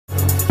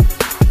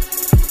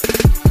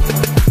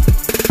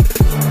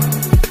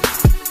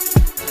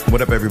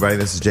What up, everybody?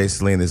 This is Jay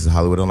Celine. This is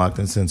Hollywood Unlocked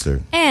and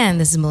Censored. And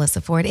this is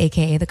Melissa Ford,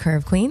 a.k.a. the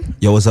Curve Queen.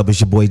 Yo, what's up?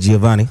 It's your boy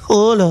Giovanni.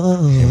 Hola.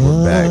 And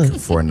we're back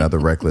for another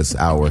reckless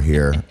hour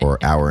here, or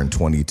hour and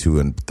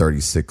 22 and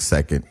 36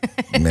 second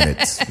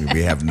minutes.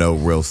 We have no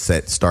real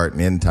set start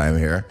and end time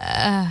here.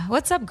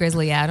 What's up,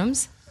 Grizzly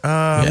Adams?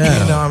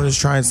 I'm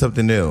just trying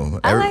something new.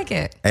 I like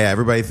it. Hey,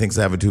 everybody thinks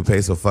I have a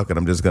toupee, so fuck it.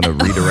 I'm just going to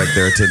redirect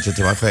their attention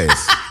to my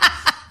face.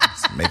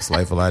 It makes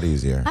life a lot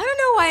easier. I don't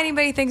know why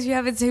anybody thinks you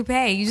have a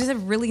toupee. You just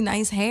have really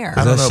nice hair.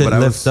 I don't know,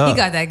 but He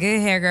got that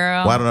good hair,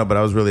 girl. Well, I don't know, but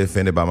I was really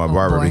offended by my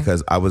barber boy.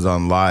 because I was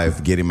on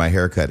live getting my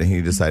hair cut and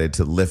he decided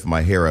to lift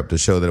my hair up to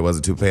show that it was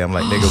a toupee. I'm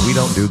like, nigga, we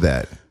don't do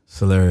that. It's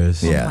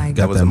hilarious. Yeah, my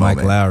that was a Mike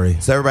moment. Lowry.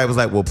 So everybody was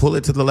like, well, pull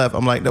it to the left.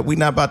 I'm like, no, we're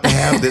not about to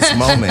have this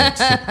moment.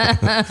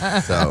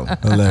 So,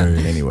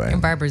 Hilarious. anyway,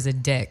 And Barber's a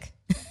dick.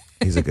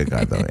 he's a good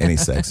guy, though, and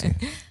he's sexy.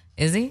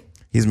 Is he?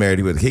 He's married.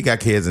 He got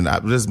kids, and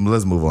let's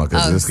move on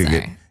because this could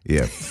get,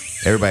 yeah.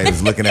 Everybody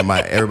was looking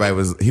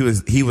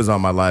at he was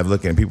on my live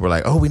looking, and people were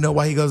like, oh, we know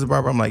why he goes to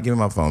barber. I'm like, give me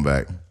my phone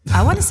back.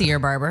 I want to see your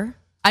barber.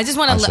 I just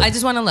want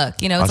to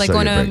look. You know, it's like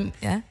going to,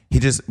 yeah.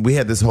 We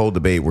had this whole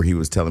debate where he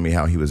was telling me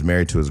how he was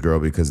married to his girl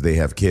because they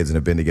have kids and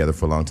have been together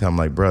for a long time. I'm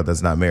like, bro,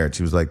 that's not marriage.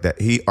 He was like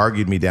that. He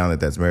argued me down that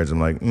that's marriage.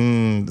 I'm like,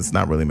 that's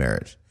not really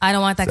marriage. I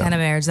don't want that kind of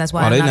marriage. That's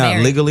why I'm they not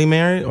married. legally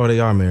married or they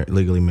are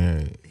legally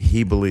married?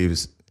 He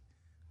believes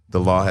the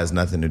law has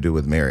nothing to do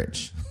with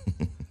marriage.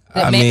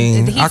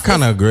 I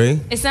kind of agree.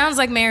 It sounds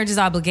like marriage is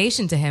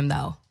obligation to him,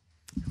 though.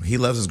 He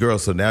loves his girl,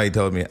 so now he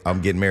told me I'm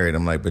getting married.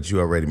 I'm like, but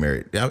you already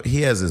married.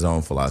 He has his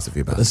own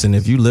philosophy about it. Listen,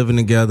 if you living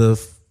together,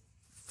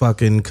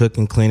 fucking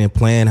cooking, cleaning,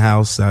 playing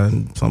house,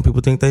 some people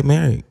think they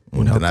married.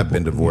 And I've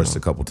been divorced a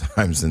couple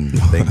times, and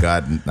thank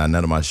God none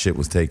of my shit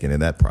was taken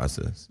in that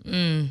process.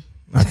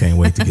 I can't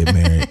wait to get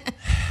married.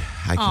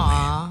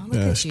 Aw,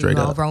 look at you,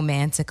 all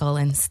romantical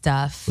and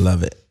stuff.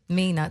 Love it.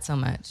 Me, not so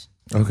much.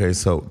 Okay,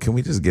 so can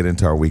we just get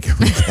into our weekend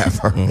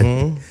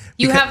recap?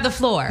 You have the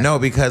floor. No,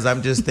 because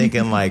I'm just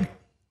thinking like,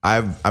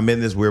 I'm in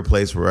this weird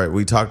place where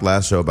we talked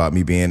last show about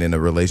me being in a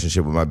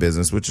relationship with my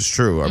business, which is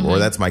true, or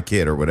that's my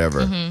kid or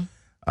whatever.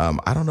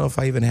 I don't know if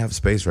I even have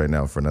space right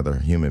now for another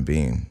human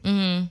being.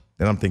 Then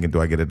I'm thinking, do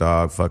I get a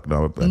dog? Fuck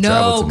no.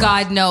 No,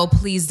 God, no.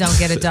 Please don't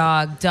get a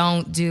dog.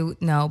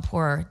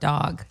 Poor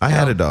dog. I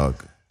had a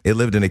dog. It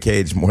lived in a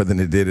cage more than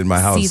it did in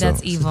my house. See,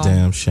 that's evil. It's a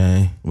damn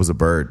shame. It was a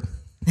bird.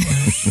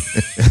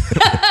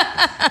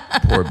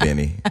 Poor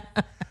Benny.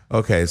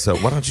 Okay, so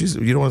why don't you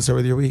don't want to start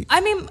with your week? I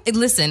mean,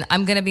 listen,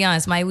 I'm going to be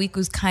honest. My week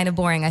was kind of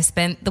boring. I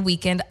spent the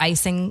weekend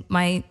icing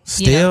my...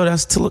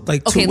 That's to look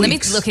like 2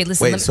 weeks.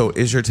 Listen. Wait, so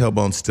is your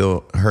tailbone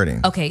still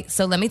hurting? Okay,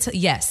 so let me tell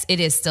yes,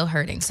 it is still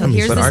hurting. So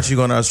But aren't you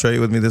going to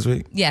Australia with me this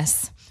week?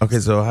 Yes. Okay,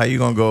 so how you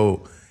going to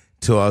go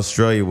to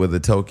Australia with a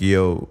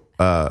Tokyo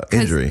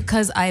injury?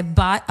 Because I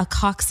bought a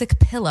coccyx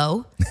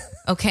pillow.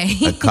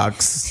 Okay. A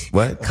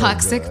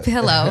coccyx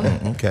pillow.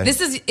 Okay.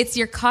 It's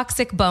your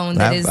coccyx bone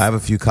I have a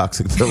few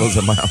coccyx pillows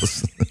in my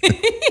house.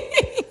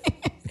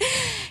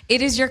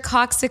 It is your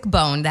coccyx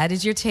bone. That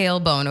is your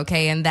tailbone,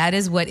 okay? And that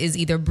is what is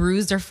either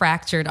bruised or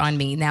fractured on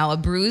me. Now, a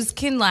bruise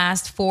can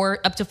last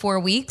up to 4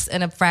 weeks,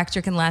 and a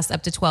fracture can last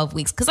up to 12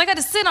 weeks. Because I got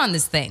to sit on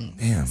this thing.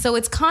 Damn. So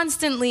it's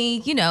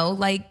constantly,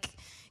 like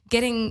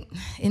getting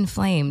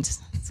inflamed.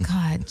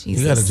 God,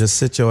 Jesus. You got to just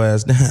sit your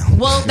ass down.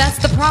 Well, that's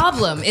the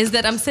problem, is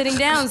that I'm sitting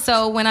down.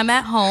 So when I'm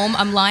at home,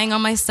 I'm lying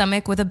on my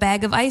stomach with a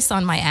bag of ice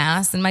on my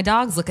ass, and my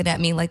dog's looking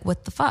at me like,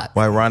 what the fuck?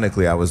 Well,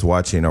 ironically, I was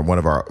watching one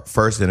of our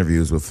first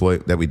interviews with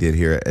Floyd that we did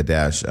here at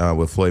Dash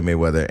with Floyd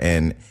Mayweather,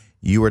 and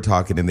you were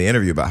talking in the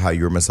interview about how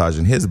you were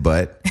massaging his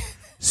butt.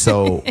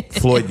 So,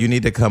 Floyd, you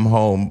need to come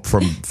home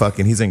from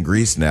he's in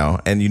Greece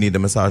now, and you need to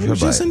massage your butt.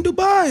 Just in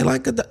Dubai,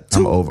 like an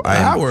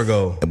hour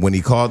ago. When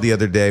he called the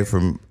other day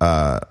from,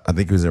 I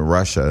think he was in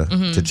Russia,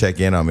 to check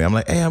in on me, I'm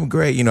like, hey, I'm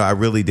great. I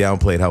really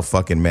downplayed how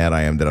fucking mad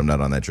I am that I'm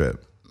not on that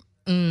trip.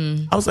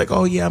 I was like,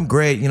 oh, yeah, I'm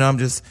great. I'm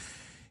just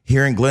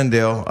here in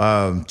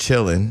Glendale,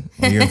 chilling.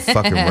 When you're in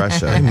fucking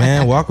Russia. Hey,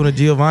 man, welcome to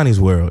Giovanni's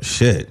world.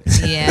 Shit.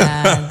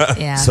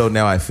 Yeah. So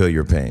now I feel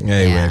your pain.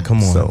 Hey, man, come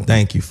on. So,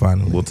 thank you,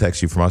 finally. We'll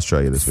text you from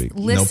Australia this week.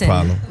 Listen, no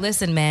problem.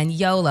 Listen, man,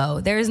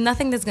 YOLO. There is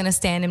nothing that's going to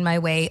stand in my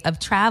way of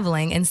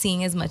traveling and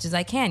seeing as much as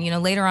I can.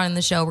 Later on in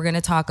the show, we're going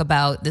to talk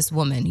about this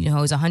woman,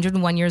 who's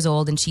 101 years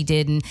old, and she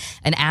did an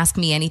Ask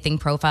Me Anything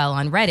profile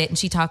on Reddit, and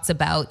she talks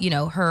about,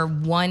 her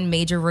one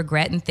major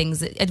regret and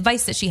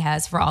advice that she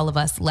has for all of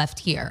us left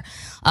here.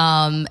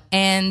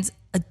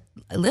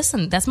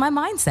 Listen, that's my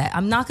mindset.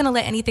 I'm not going to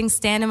let anything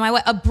stand in my way.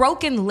 A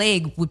broken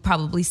leg would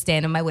probably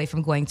stand in my way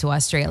from going to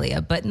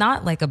Australia, but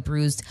not like a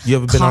bruised. You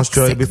ever been to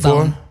Australia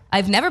before? Bone.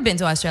 I've never been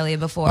to Australia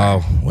before.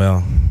 Oh,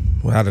 well,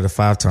 out of the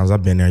 5 times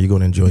I've been there, you're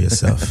going to enjoy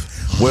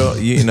yourself. Well,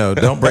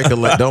 don't break a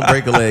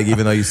leg,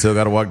 even though you still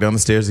got to walk down the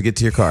stairs to get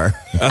to your car.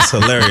 That's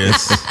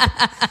hilarious.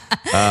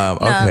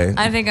 Okay.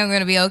 I think I'm going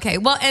to be okay.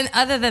 Well, and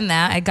other than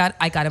that, I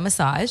got a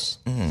massage,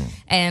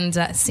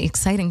 and see,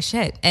 exciting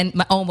shit. And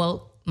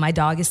my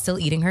dog is still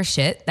eating her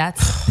shit.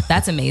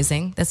 That's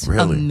amazing. That's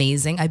really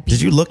amazing.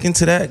 Did you look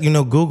into that?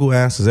 Google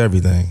answers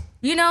everything.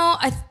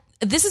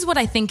 this is what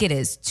I think it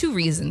is. 2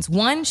 reasons.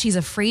 One, she's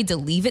afraid to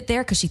leave it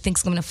there because she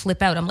thinks I'm going to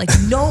flip out. I'm like,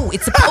 no,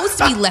 it's supposed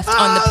to be left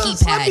on the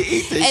pea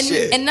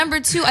pad. And number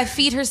 2, I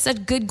feed her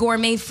such good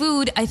gourmet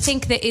food. I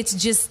think that it's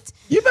just...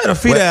 You better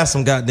feed her ass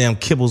some goddamn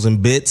kibbles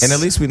and bits. And at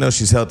least we know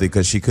she's healthy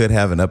because she could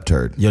have an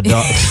upturd. Your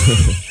dog...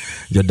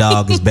 Your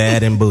dog is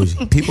bad and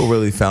bougie. People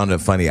really found it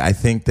funny. I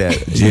think that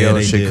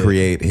Gio should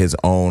create his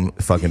own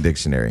fucking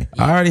dictionary.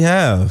 I already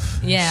have.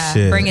 Yeah,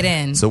 Shit. Bring it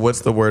in. So what's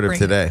the word of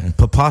today?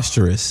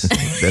 Preposterous.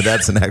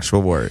 That's an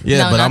actual word.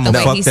 Yeah, No, but not I'm the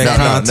going way to he fuck that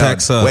said it.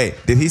 context up. Wait,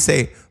 did he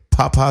say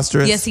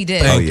preposterous? Yes, he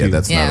did. Oh, Thank yeah, you.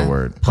 that's not a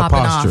word. Popping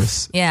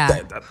Preposterous. off.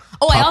 Yeah.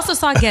 I also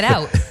saw Get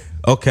Out.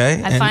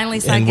 Okay. I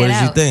finally saw and Get what did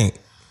Out. you think?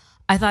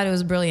 I thought it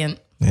was brilliant.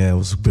 Yeah, it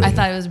was brilliant. I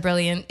thought it was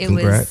brilliant.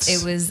 Congrats.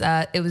 It was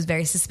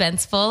very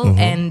suspenseful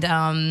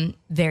and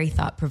very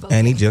thought provoking.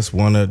 And he just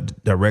won a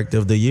Director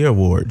of the Year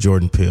award,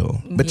 Jordan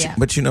Peele.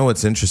 But you know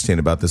what's interesting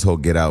about this whole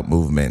Get Out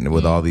movement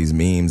with all these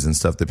memes and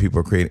stuff that people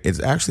are creating?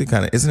 It's actually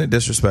kind of, isn't it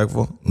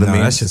disrespectful? No,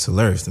 that's just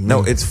hilarious to me.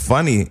 No, it's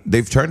funny.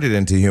 They've turned it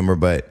into humor,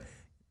 but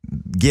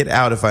Get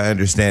Out, if I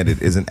understand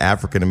it, is an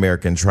African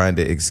American trying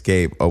to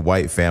escape a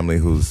white family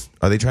who's...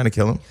 Are they trying to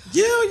kill him?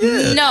 Yeah.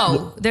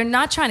 No, they're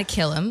not trying to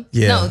kill him.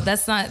 Yeah. No,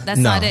 that's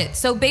not it.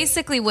 So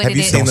basically what Have it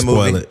you is... seen the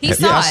movie? Spoil it. He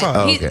saw Yeah, I it.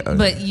 saw it. Okay.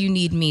 But you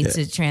need me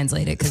to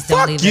translate it because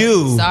Fuck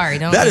you. Sorry,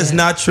 don't. That do is it.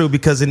 not true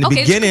because in the Okay,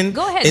 beginning,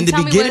 go ahead in and the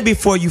tell me beginning, what-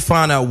 before you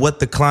find out what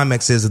the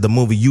climax is of the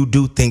movie, you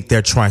do think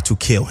they're trying to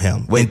kill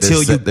him. Wait,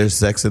 there's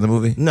sex in the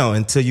movie? No,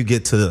 until you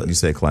get to the... You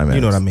say climax.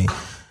 You know what I mean?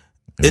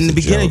 In the a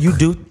beginning,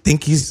 joke. you do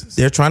think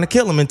they're trying to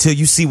kill him until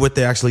you see what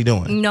they're actually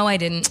doing. No, I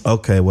didn't.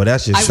 Okay, well,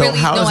 that's just... So really-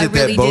 how no, is I it that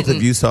really both didn't.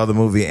 of you saw the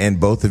movie and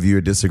both of you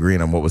are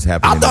disagreeing on what was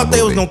happening I in thought the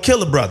they was movie? going to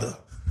kill a brother.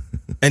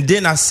 And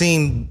then I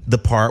seen the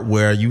part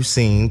where you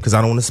seen, because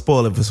I don't want to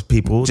spoil it for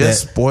people.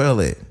 Just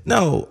spoil it.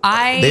 No.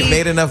 They've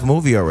made enough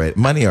money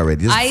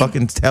already. Just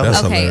fucking tell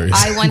us. That's Okay,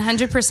 hilarious. I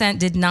 100%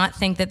 did not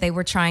think that they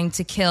were trying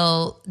to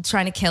kill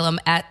him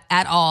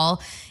at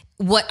all.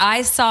 What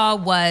I saw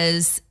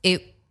was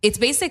it's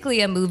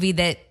basically a movie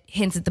that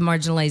hints at the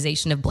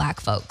marginalization of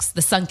black folks,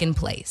 the sunken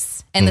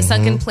place. And the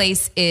sunken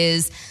place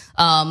is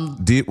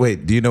Do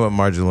you know what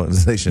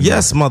marginalization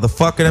Yes, is?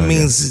 motherfucker. That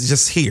means it's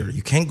just here.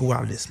 You can't go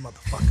out of this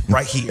motherfucker.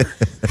 Right here.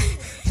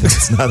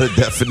 It's not a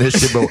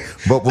definition,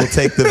 but we'll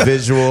take the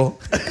visual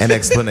and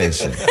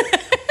explanation.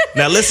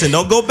 Now listen,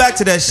 don't go back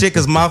to that shit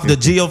because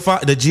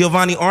the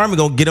Giovanni army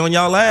gonna get on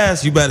y'all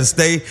ass. You better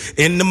stay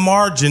in the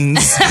margins.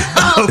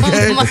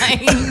 Okay? Oh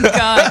my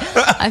God.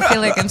 I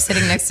feel like I'm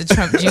sitting next to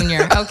Trump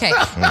Jr. Okay.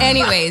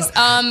 Anyways,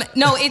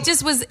 no,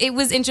 it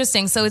was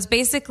interesting. So it's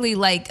basically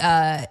like,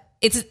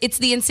 it's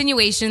the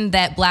insinuation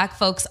that black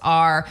folks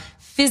are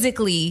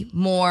physically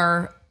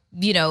more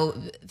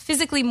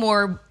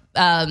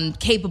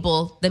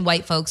capable than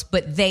white folks,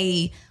 but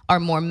they are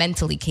more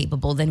mentally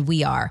capable than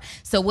we are.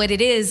 So what it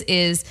is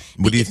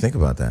What do you think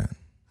about that?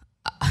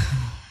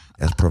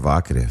 That's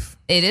provocative.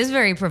 it is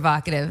very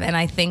provocative, and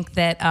I think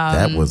that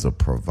That was a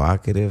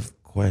provocative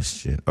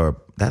question, or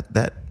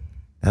that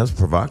was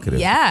provocative.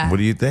 Yeah. What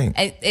do you think?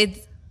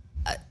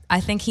 I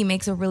think he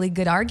makes a really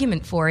good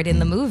argument for it in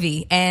the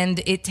movie, and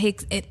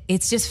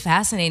it's just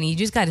fascinating. You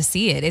just got to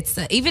see it. It's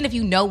even if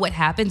you know what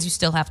happens, you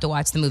still have to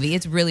watch the movie.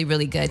 It's really,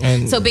 really good.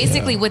 And, so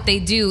basically what they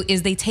do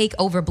is they take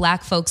over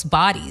black folks'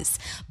 bodies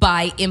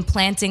by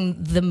implanting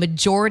the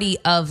majority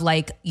of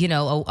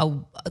a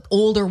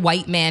older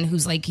white man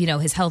who's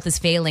his health is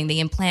failing. They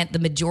implant the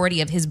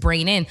majority of his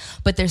brain in,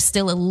 but there's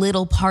still a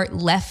little part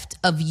left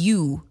of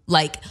you,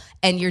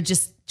 and you're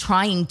just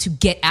trying to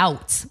get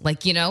out.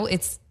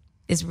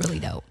 It's really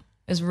dope.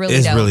 It's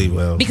really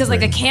dope. Because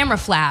a camera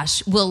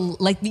flash will,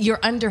 you're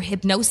under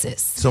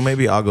hypnosis. So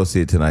maybe I'll go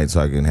see it tonight so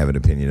I can have an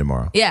opinion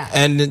tomorrow. Yeah.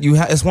 And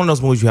it's one of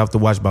those movies you have to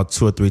watch about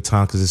 2 or 3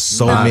 times because there's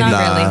so many.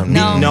 Not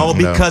really. No,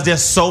 because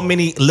there's so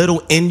many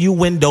little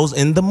innuendos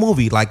in the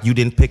movie. Like you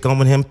didn't pick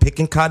on him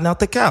picking cotton out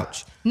the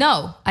couch.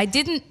 No, I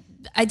didn't.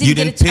 I You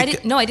didn't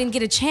didn't get I didn't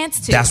get a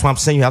chance to. That's why I'm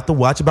saying you have to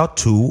watch about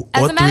 2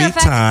 As or a matter 3 of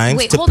fact, times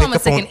wait, to hold pick on a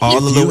up on second.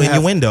 all the little You have-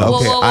 innuendos.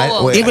 Okay,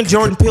 Whoa. wait, Even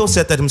Jordan Peele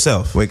said that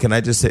himself. Wait, can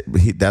I just say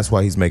that's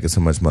why he's making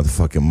so much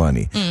motherfucking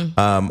money?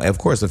 Of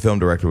course, a film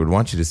director would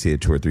want you to see it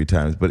 2 or 3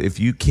 times, but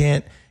if you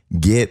can't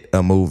get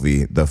a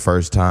movie the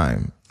first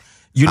time,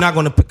 You're not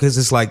going to because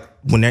it's like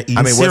when they're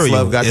eating cereal. what's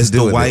love got it's to do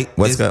the with white.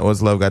 it?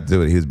 What's love got to do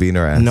with it? He was beating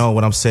her ass. No,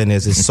 what I'm saying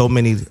is, it's so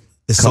many.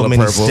 There's so Color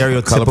many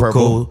Purple, Color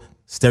Purple.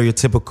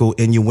 stereotypical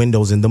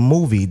innuendos in the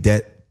movie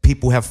that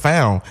people have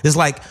found. It's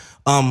like,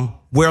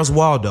 where's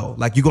Waldo?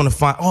 Like you're gonna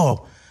find.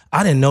 Oh,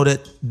 I didn't know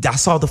that. I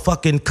saw the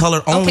fucking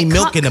color only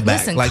milk in the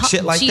back,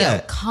 shit like Gio,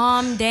 that.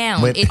 Calm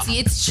down. Wait.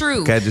 It's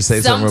true. Can I just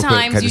say something real quick?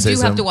 Sometimes Can I you just say do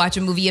have to something? watch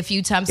a movie a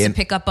few times to In-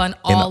 pick up on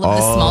all of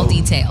the small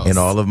details. In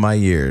all of my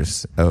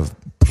years of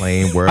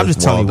playing Where's I'm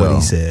just telling you Waldo,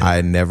 what he said.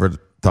 I never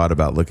thought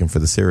about looking for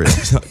the cereal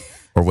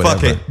or whatever.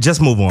 Fuck it,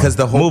 just move on. Because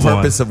the whole Move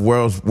purpose of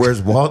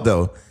Where's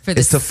Waldo For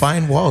is the- to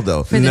find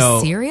Waldo. for the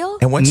cereal.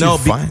 And once no, you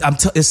find,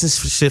 it's this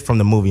shit from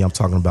the movie I'm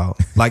talking about.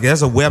 Like,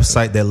 there's a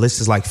website that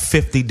lists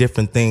 50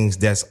 different things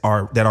that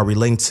are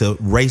relating to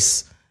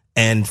race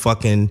and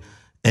fucking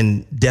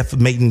and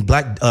defamating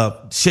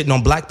shitting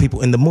on black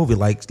people in the movie,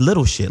 like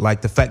little shit,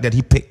 like the fact that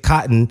he picked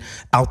cotton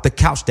out the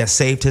couch that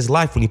saved his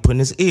life when he put in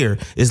his ear.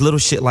 It's little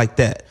shit like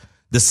that.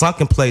 The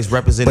sunken place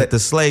represented the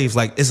slaves.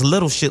 Like, it's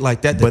little shit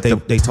like that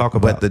they talk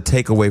about. But the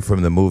takeaway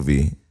from the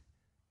movie,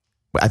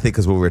 I think,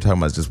 because what we were talking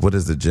about is just what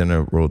is the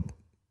general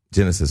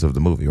genesis of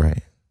the movie,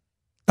 right?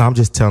 I'm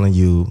just telling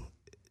you.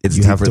 It's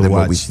you deeper have to than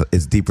watch.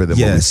 It's deeper than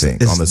what we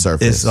think on the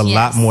surface. It's a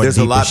lot more. There's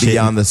a lot shit.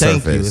 beyond the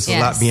surface. Thank you. It's a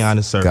lot beyond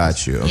the surface.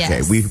 Got you.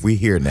 Okay, we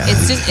hear now.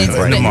 It's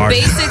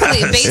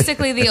just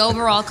basically the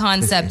overall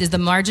concept is the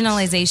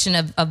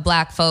marginalization of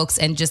black folks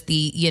and just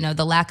the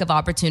the lack of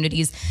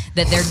opportunities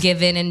that they're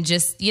given, and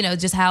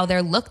just how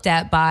they're looked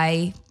at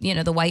by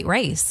the white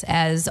race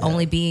as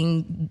only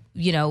being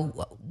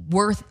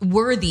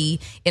worthy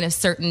in a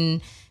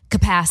certain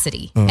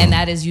capacity, and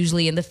that is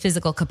usually in the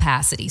physical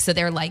capacity. So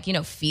they're like,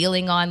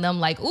 feeling on them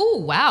like, "Ooh,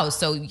 wow,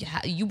 so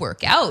you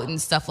work out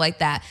and stuff like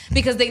that,"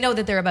 because they know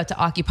that they're about to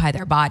occupy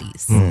their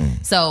bodies.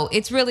 So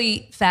it's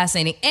really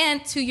fascinating.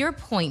 And to your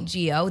point,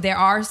 Gio,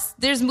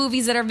 there's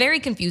movies that are very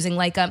confusing,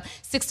 like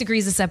 6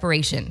 Degrees of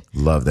Separation.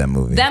 Love that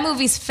movie. That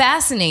movie's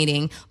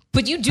fascinating.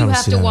 But you do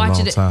have to watch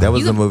it. That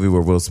was the movie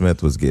where Will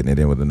Smith was getting it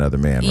in with another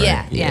man,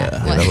 right? Yeah.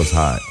 That was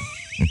hot.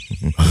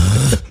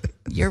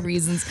 Your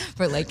reasons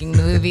for liking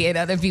the movie and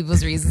other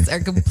people's reasons are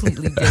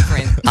completely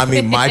different. I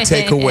mean, my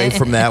takeaway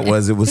from that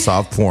was it was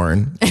soft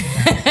porn.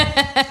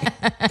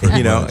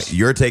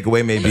 Your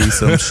takeaway may be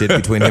some shit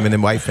between him and the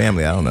white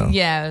family. I don't know.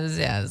 Yeah,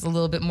 it was a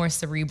little bit more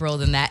cerebral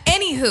than that.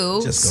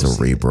 Anywho. Just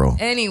cerebral.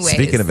 Anyways.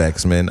 Speaking of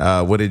X-Men,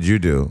 what did you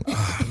do?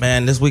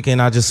 Man, this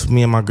weekend,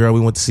 me and my girl, we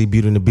went to see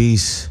Beauty and the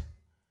Beast.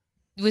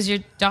 Was your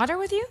daughter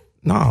with you?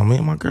 No, me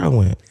and my girl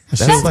went.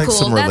 That's like cool.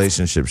 some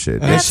relationship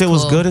shit. That shit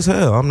was good as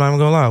hell. I'm not even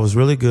gonna lie, it was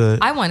really good.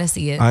 I want to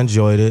see it. I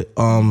enjoyed it.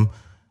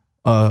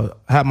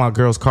 Had my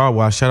girl's car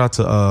washed. Shout out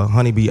to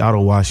Honeybee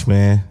Auto Wash,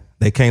 man.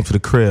 They came to the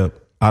crib,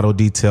 auto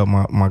detail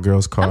my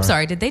girl's car. I'm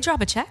sorry, did they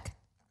drop a check?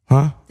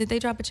 Huh? Did they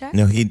drop a check?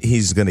 No,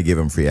 he's gonna give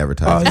him free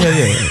advertising. Oh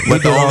yeah.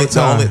 But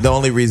the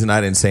only reason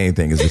I didn't say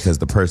anything is because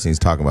the person he's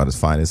talking about is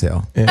fine as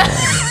hell. Yeah.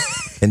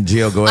 And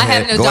Gio, go ahead. I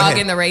have no dog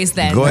in the race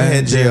then. Go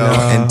ahead, Gio,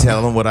 and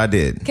tell them what I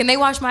did. Can they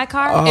wash my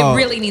car? It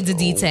really needs a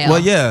detail.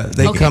 Well, yeah,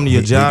 they come to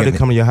your job, they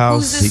come to your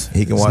house.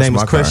 He can wash my car. His name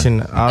is Christian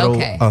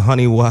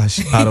Honey Wash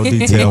Auto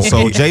Detail.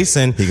 So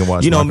Jason, he can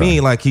wash me,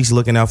 like he's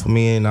looking out for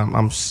me, and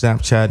I'm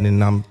Snapchatting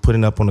and I'm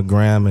putting up on the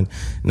gram, and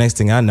next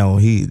thing I know,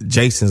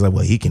 Jason's like,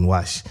 well, he can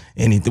wash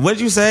anything. What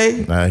did you say?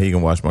 He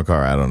can wash my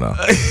car. I don't know.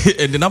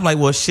 And then I'm like,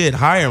 well, shit,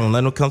 hire him,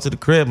 let him come to the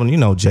crib,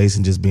 and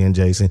Jason just being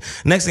Jason.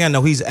 Next thing I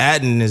know, he's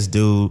adding this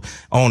dude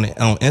on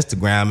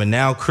Instagram, and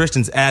now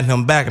Christian's adding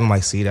him back, and I'm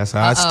like, see, that's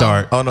how I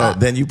start. Oh no!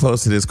 Then you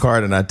posted his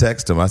card, and I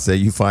texted him. I said,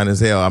 "You fine as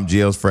hell. I'm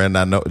Gio's friend.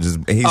 I know."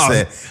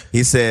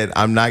 He said,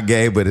 "I'm not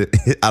gay, but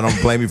I don't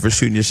blame you for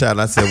shooting your shot."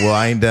 And I said, "Well,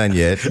 I ain't done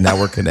yet. Now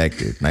we're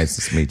connected. Nice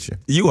to meet you."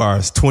 You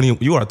are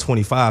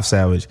 25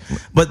 savage,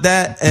 but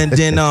that, and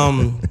then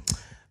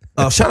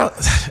shout out.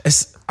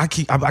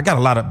 I got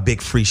a lot of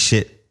big free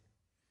shit,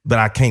 but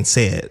I can't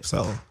say it.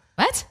 So.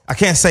 What? I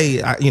can't say,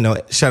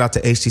 shout out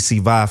to HTC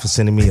Vive for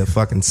sending me a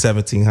fucking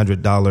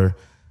 $1,700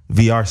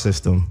 VR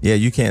system. Yeah,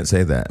 you can't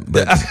say that.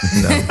 But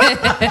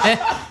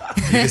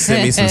you can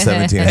send me some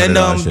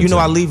 $1,700. And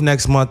I leave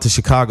next month to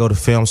Chicago to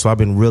film, so I've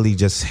been really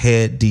just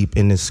head deep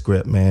in this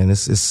script, man.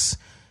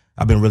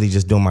 I've been really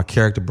just doing my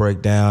character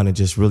breakdown and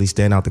just really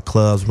staying out the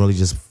clubs, really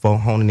just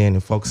honing in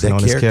and focusing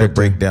on this character. That character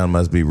breakdown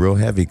must be real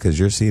heavy because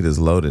your seat is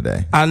low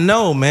today. I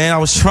know, man. I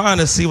was trying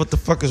to see what the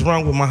fuck is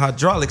wrong with my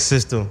hydraulic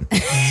system.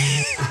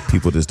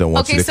 People just don't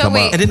want you to come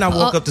up. And then I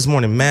woke up this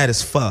morning mad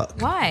as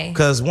fuck. Why?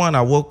 Because one,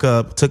 I woke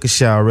up, took a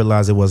shower,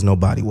 realized it was no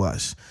body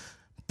wash.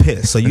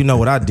 Pissed. So you know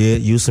what I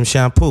did? Use some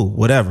shampoo,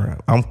 whatever.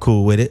 I'm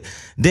cool with it.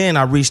 Then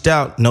I reached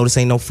out, notice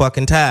ain't no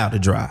fucking towel to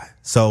dry.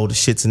 So the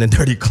shit's in the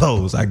dirty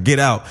clothes. I get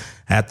out,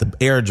 had the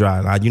air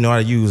dry. You know what I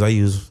use? I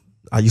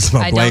use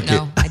my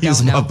blanket. I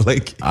use my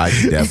blanket. I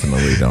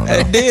definitely don't know.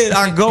 And then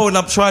I go and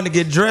I'm trying to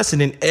get dressed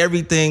and then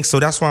everything. So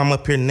that's why I'm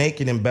up here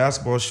naked in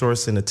basketball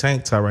shorts and a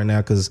tank top right now,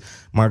 because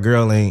my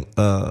girl ain't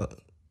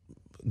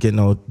getting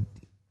no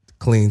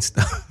clean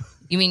stuff.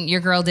 You mean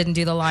your girl didn't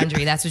do the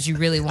laundry? That's what you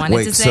really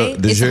wanted to so say?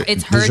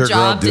 It's her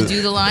job to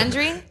do the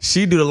laundry?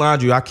 She do the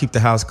laundry. I keep the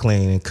house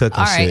clean and cook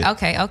and shit. All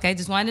right, okay.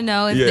 Just wanted to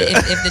know if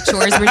the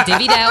chores were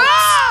divvied out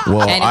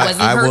and it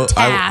wasn't her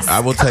task. I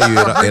will tell you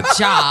her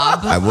job.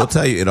 I will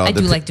tell you it all. I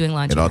do like doing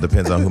laundry. It all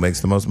depends on who makes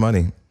the most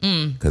money.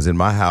 Because in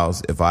my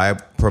house, if I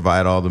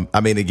provide all the,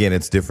 I mean, again,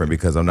 it's different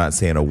because I'm not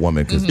saying a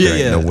woman because there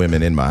ain't no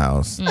women in my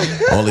house.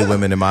 Only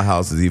women in my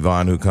house is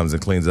Yvonne, who comes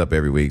and cleans up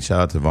every week. Shout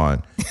out to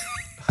Yvonne.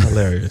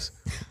 Hilarious.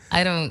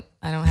 I don't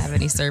have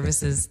any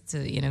services to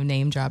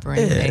name drop or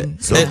anything.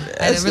 So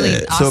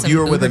if you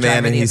were with a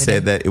man and he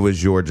said that it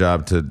was your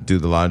job to do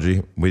the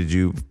laundry, would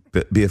you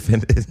be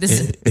offended?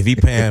 If he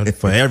paying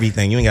for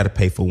everything, you ain't got to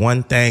pay for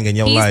one thing in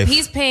your life.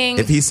 He's paying.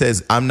 If he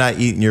says, "I'm not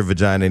eating your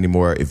vagina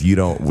anymore if you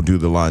don't do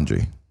the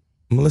laundry,"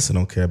 Melissa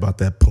don't care about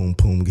that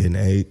poom getting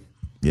ate.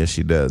 Yes,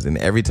 she does. And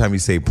every time you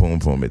say poom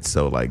poom, it's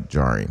so like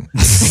jarring.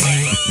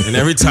 And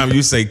every time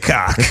you say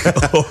cock,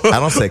 I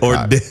don't say or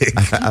cock. dick.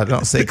 I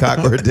don't say cock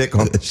or dick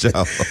on the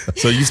show.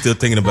 So you still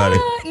thinking about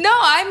it? No,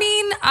 I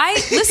mean,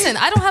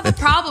 I don't have a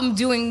problem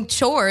doing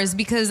chores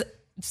because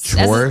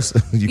Chores?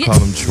 You call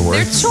them chores?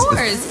 They're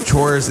chores.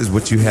 Chores is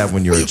what you have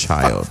when you're a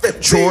child.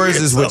 Chores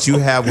is what you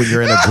have when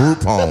you're in a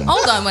group home.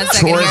 Hold on one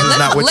second. Chores here. is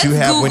not what you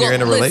have when you're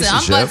in a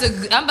relationship.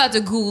 Listen, I'm about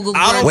to Google.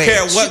 I don't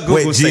care what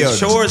Google says.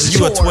 Chores,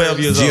 you are 12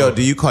 years old. Gio,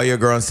 do you call your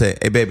girl and say,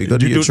 hey, baby, go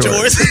do your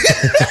chores?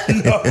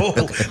 No.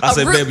 I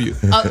say, baby.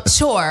 A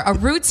chore, a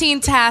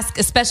routine task,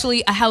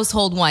 especially a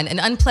household one, an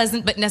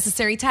unpleasant but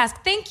necessary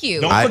task. Thank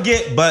you. Don't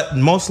forget, but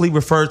mostly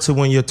referred to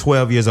when you're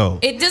 12 years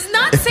old. It does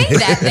not say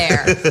that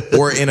there.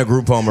 Or in a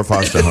group home or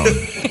foster home.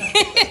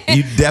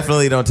 You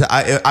definitely don't.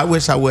 I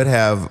wish I would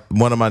have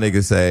one of my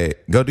niggas say,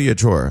 go do your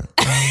chore.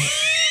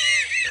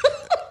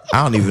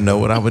 I don't even know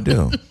what I would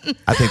do.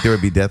 I think there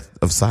would be death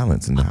of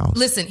silence in the house.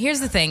 Listen, here's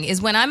the thing,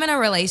 is when I'm in a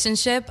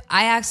relationship,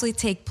 I actually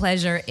take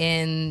pleasure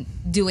in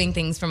doing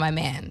things for my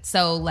man.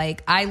 So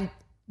like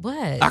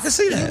what? I can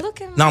see that.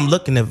 I'm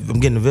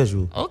getting a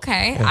visual.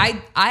 Okay. Yeah.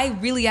 I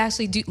really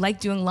actually do like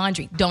doing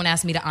laundry. Don't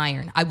ask me to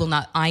iron. I will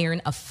not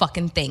iron a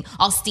fucking thing.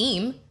 I'll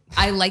steam.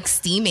 I like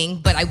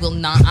steaming, but I will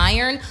not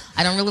iron.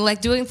 I don't really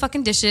like doing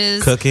fucking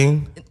dishes.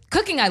 Cooking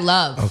I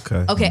love.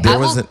 Okay. There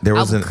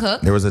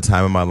was a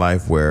time in my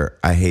life where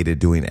I hated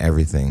doing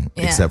everything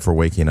except for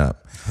waking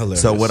up.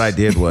 Hilarious. So what I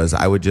did was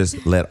I would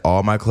just let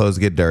all my clothes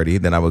get dirty.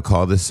 Then I would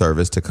call this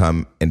service to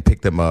come and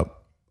pick them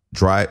up,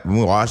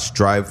 wash,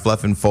 dry,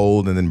 fluff and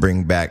fold, and then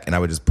bring back. And I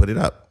would just put it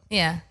up.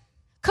 Yeah.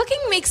 Cooking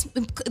makes,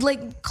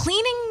 like,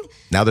 cleaning.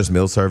 Now there's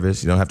meal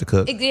service. You don't have to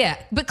cook. Yeah.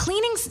 But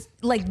cleaning,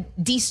 like,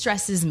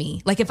 de-stresses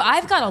me. Like, if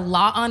I've got a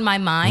lot on my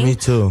mind, me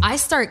too. I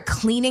start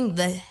cleaning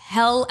the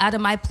hell out of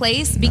my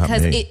place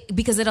because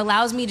it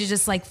allows me to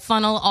just, like,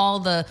 funnel all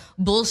the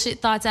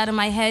bullshit thoughts out of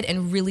my head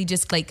and really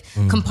just, like,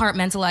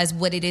 compartmentalize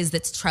what it is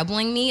that's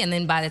troubling me. And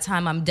then by the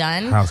time I'm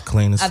done, house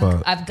clean as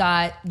fuck. I've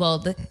got,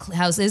 the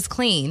house is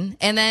clean.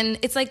 And then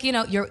it's like,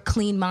 your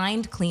clean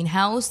mind, clean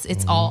house.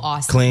 It's all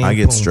awesome. Clean. I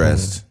get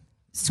stressed.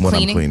 When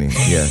I'm cleaning,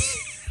 yes,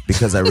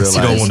 because I realize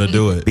you don't want to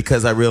do it.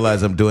 Because I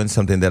realize I'm doing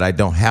something that I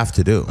don't have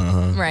to do.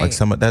 Right?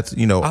 Like that's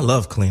I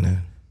love cleaning.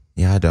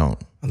 Yeah, I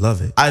don't. I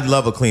love it. I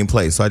love a clean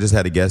place. So I just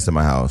had a guest in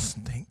my house.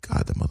 Thank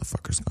God the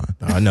motherfucker's gone.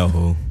 I know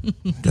who.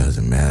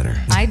 Doesn't matter.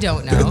 I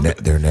don't know.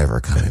 They're never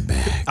coming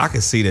back. I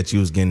could see that you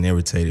was getting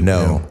irritated.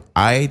 No,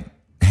 I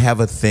have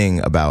a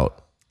thing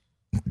about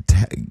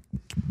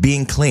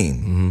being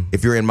clean.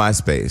 If you're in my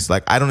space,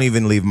 like I don't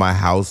even leave my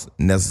house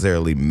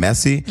necessarily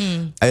messy.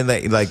 And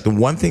like the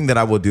one thing that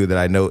I will do that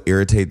I know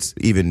irritates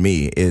even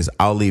me is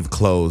I'll leave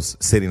clothes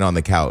sitting on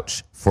the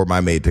couch for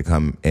my maid to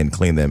come and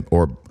clean them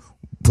or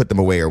put them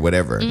away or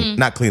whatever.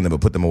 Not clean them,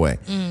 but put them away.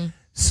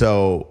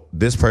 So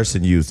this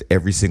person used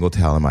every single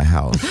towel in my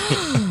house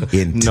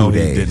in 2 days. No, he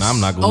didn't. I'm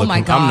not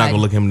gonna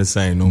look him the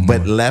same no more.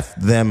 But left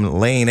them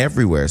laying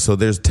everywhere. So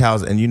there's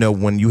towels, and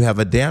when you have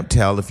a damp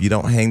towel, if you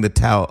don't hang the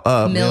towel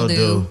up,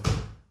 mildew.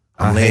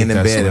 I'm laying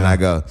in bed and I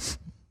go,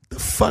 the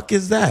fuck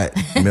is that?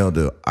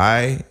 Mildew.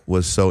 I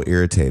was so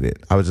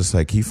irritated. I was just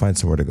like, can you find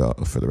somewhere to go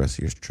for the rest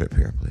of your trip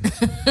here, please?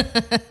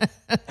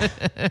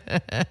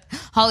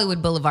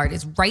 Hollywood Boulevard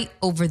is right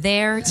over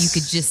there. You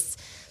could just...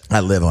 I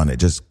live on it.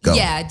 Just go.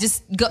 Yeah,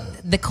 just go.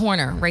 The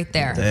corner right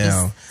there.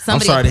 Damn. I'm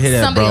sorry to hear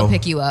that, bro. Somebody will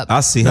pick you up. I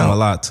see him a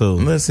lot, too.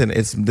 Listen,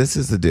 this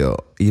is the deal.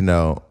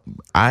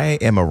 I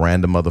am a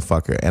random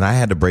motherfucker, and I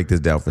had to break this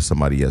down for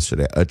somebody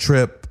yesterday. A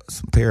trip,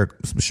 some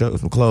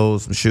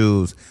clothes, some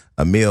shoes,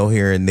 a meal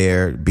here and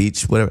there,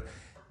 beach, whatever.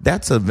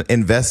 That's an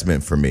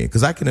investment for me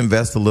because I can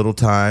invest a little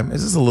time.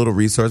 It's just a little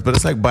resource, but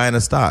it's like buying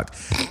a stock.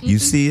 You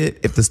see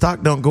it. If the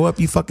stock don't go up,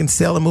 you fucking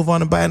sell and move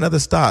on and buy another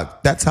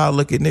stock. That's how I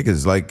look at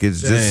niggas. Like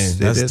it's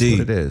just it is deep.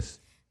 What it is.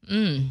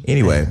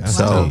 Anyway,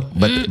 so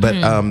but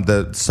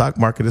the stock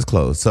market is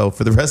closed. So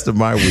for the rest of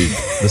my week,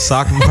 the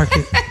stock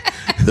market.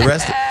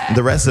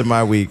 The rest of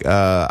my week,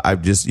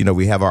 I've just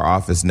we have our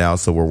office now,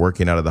 so we're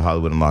working out of the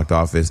Hollywood Unlocked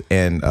office.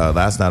 And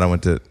last night I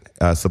went to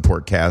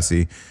support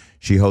Cassie.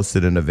 She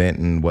hosted an event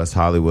in West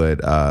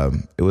Hollywood.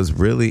 It was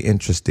really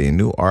interesting.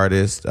 New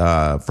artist.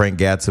 Frank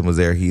Gatson was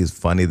there. He's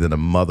funny than a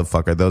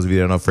motherfucker. Those of you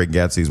who don't know Frank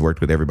Gatson, he's worked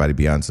with everybody,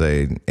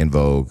 Beyonce, In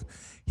Vogue.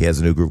 He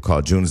has a new group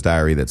called June's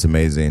Diary that's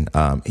amazing.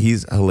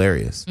 He's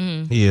hilarious.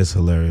 He is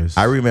hilarious.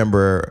 I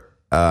remember,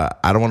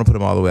 I don't want to put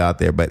him all the way out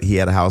there, but he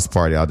had a house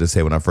party, I'll just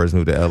say, when I first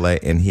moved to L.A.,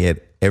 and he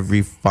had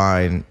every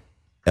fine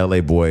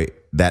L.A. boy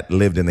that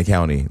lived in the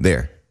county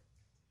there.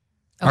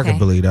 Okay. I can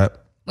believe that.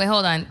 Wait,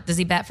 hold on. Does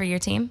he bat for your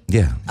team?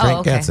 Yeah.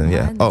 Frank Gatson,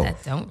 yeah. Well,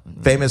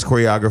 famous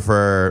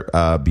choreographer.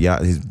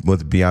 He's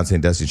with Beyonce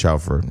and Destiny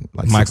Child for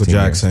like Michael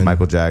Jackson. Years.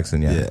 Michael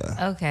Jackson,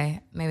 yeah.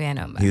 Okay. Maybe I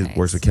know him. He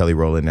works with Kelly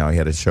Rowland now. He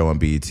had a show on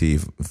BET.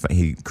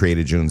 He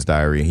created June's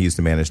Diary. He used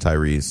to manage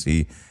Tyrese.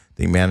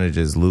 He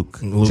manages Luke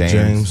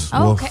James.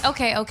 Oh,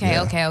 okay.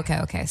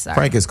 Sorry.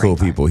 Frank is cool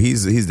people.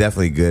 He's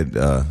definitely good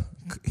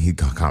he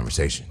got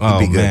conversation. Oh,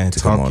 He'd be good man, to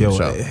come talk on the your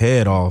show.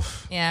 head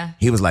off. Yeah.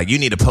 He was like, you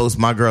need to post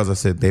my girls. I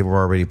said, they were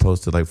already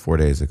posted like 4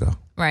 days ago.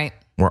 Right.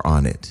 We're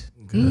on it.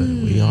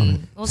 Good. We on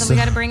it. Well, then we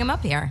got to bring him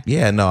up here.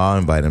 Yeah, no, I'll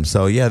invite him.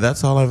 So yeah,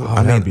 that's all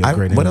that'd be a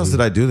great what else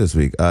interview. did I do this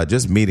week?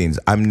 Just meetings.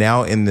 I'm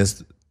now in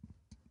this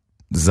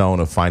zone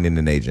of finding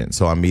an agent.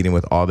 So I'm meeting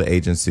with all the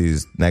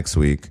agencies next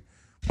week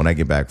when I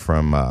get back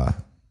from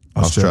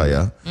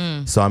Australia.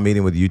 So I'm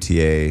meeting with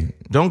UTA,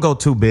 Don't go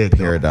too big. though.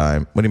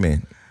 Paradigm. What do you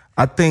mean?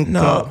 I think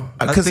No,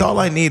 because all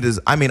I need is,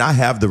 I mean, I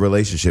have the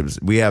relationships.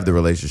 We have the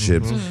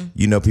relationships.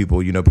 You know people,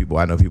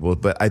 I know people.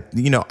 But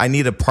I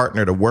need a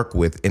partner to work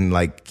with and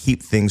like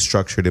keep things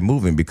structured and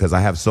moving because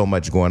I have so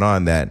much going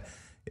on that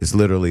it's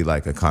literally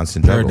like a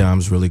constant juggle.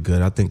 Paradigm's really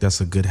good. I think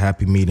that's a good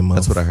happy medium.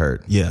 That's what I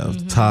heard. Yeah,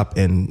 top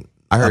and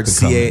I heard up and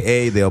coming.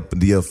 CAA,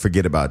 they'll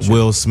forget about you.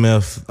 Will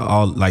Smith,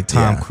 all like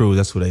Tom Yeah. Cruise.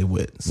 That's what they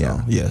with. So,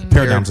 Yeah. yeah.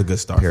 Paradigm's a good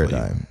start.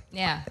 Paradigm.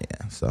 Yeah.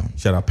 Yeah, so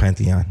Shout out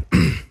Pantheon.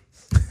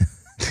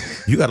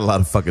 you got a lot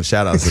of fucking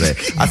shout outs today.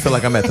 I feel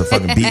like I'm at the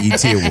fucking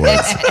BET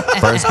Awards.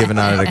 First giving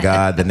honor to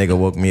God. The nigga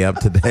woke me up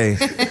today.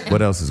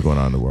 What else is going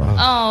on in the world?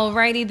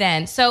 Alrighty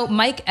then. So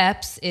Mike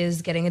Epps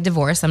is getting a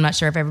divorce. I'm not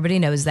sure if everybody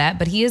knows that,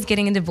 but he is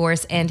getting a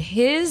divorce, and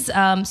his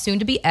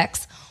soon-to-be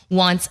ex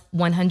wants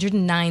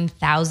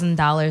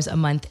 $109,000 a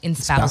month in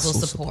spousal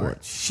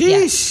support.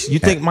 Sheesh. You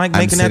think Mike I'm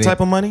making that sitting- type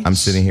of money? I'm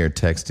sitting here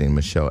texting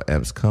Mechelle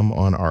Epps, come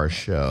on our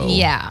show.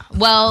 Yeah.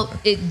 Well,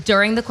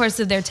 during the course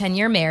of their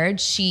 10-year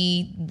marriage,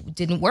 she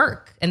didn't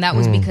work. And that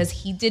was because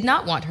he did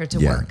not want her to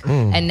work.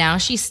 And now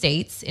she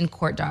states in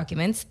court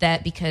documents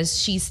that because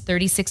she's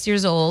 36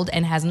 years old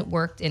and hasn't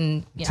worked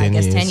in,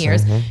 10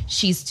 years,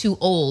 she's too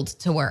old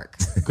to work.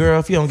 Girl,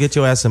 if you don't get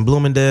your ass in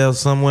Bloomingdale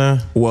somewhere.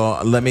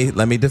 Well, let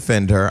me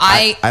defend her.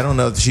 I don't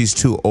know if she's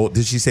too old.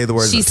 Did she say the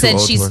word? She too said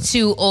old to work? she's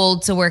too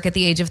old to work at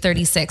the age of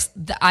 36.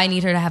 I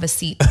need her to have a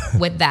seat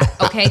with that.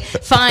 Okay,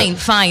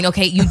 fine.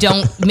 Okay,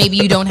 maybe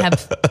you don't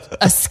have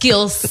a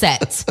skill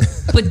set,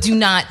 but do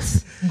not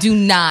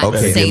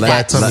say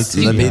that.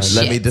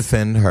 Let me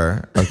defend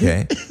her.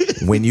 Okay,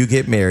 when you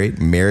get married,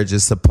 marriage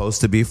is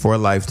supposed to be for a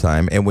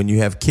lifetime, and when you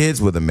have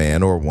kids with a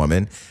man or a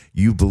woman,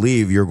 you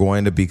believe you're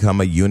going to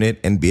become a unit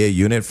and be a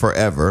unit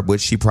forever,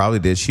 which she probably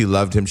did. She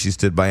loved him. She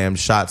stood by him.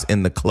 Shots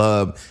in the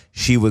club.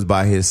 She was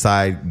by his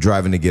side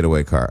driving a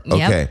getaway car.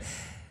 Yep. Okay.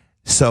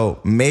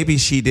 So maybe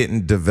she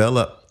didn't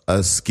develop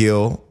a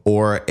skill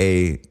or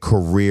a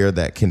career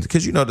that can,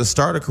 because to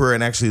start a career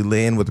and actually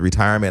land with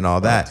retirement and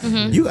all that,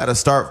 you got to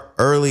start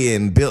early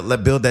and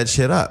build that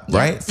shit up,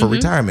 right? For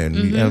retirement.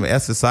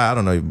 SSI, I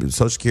don't know,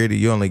 Social Security,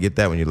 you only get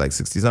that when you're like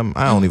 60 something.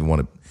 I don't even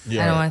want to. I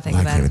don't want to think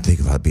I about can't even it. think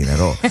about being that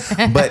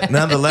old. But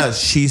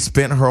nonetheless, she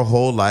spent her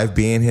whole life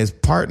being his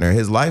partner,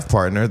 his life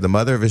partner, the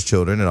mother of his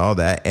children and all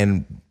that.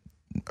 And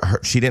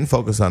she didn't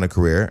focus on a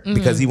career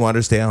because he wanted her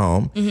to stay at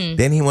home.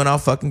 Then he went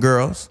out fucking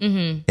girls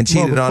and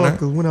cheated on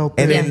her.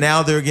 And then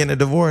now they're getting a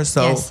divorce.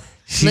 So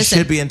she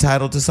should be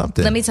entitled to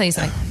something. Let me tell you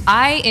something.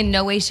 I, in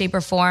no way, shape,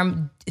 or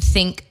form,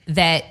 think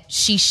that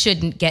she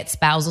shouldn't get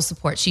spousal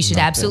support. She should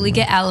absolutely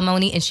get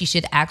alimony, and she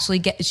should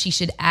absolutely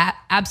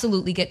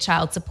get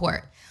child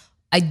support.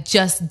 I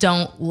just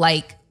don't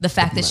like the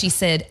fact that she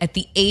said at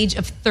the age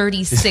of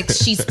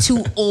 36, she's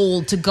too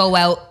old to go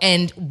out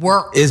and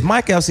work. Is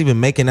Mike Epps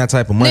even making that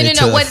type of money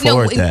to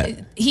afford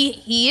that?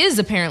 He is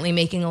apparently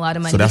making a lot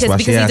of money So that's why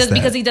she asked that.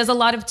 because he does a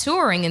lot of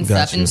touring and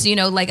stuff. Gotcha.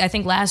 And I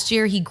think last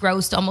year he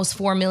grossed almost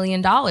 $4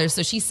 million.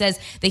 So she says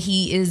that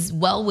he is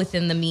well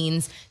within the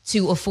means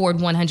to afford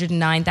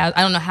 $109,000. I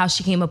don't know how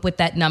she came up with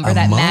that number,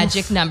 that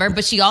magic number,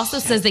 but she also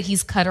says that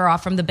he's cut her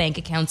off from the bank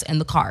accounts and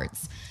the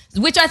cards,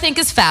 which I think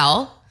is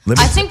foul.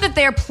 I think that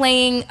they're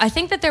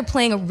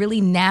playing a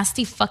really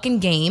nasty fucking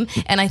game,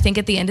 and I think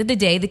at the end of the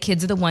day, the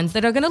kids are the ones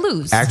that are going to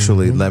lose.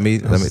 Actually, let me.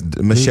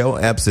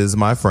 Mechelle Epps is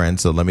my friend,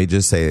 so let me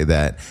just say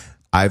that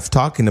I've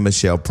talking to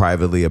Mechelle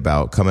privately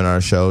about coming on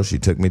our show. She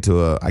took me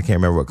to I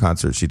can't remember what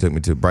concert she took me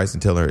to.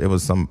 Bryson Tiller. It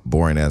was some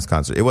boring ass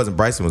concert. It wasn't.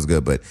 Bryson was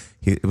good, but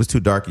it was too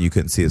dark and you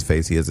couldn't see his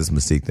face. He has this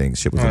mystique thing.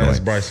 Shit was annoying. That's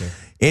Bryson.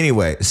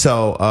 Anyway,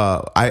 so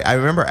I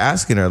remember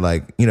asking her,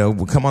 like,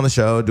 we'll come on the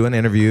show, do an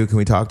interview. Can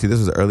we talk to you? This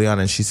was early on.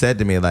 And she said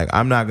to me, like,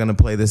 I'm not going to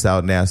play this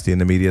out nasty in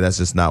the media. That's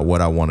just not what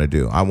I want to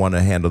do. I want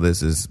to handle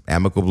this as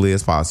amicably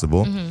as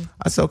possible.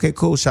 I said, okay,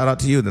 cool. Shout out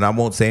to you. Then I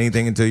won't say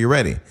anything until you're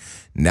ready.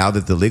 Now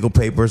that the legal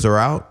papers are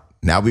out,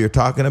 now we are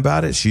talking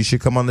about it, she should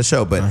come on the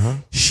show. But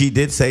she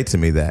did say to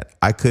me that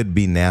I could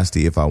be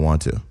nasty if I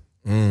want to.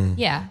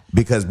 Yeah,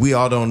 because we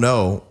all don't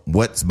know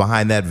what's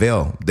behind that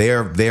veil.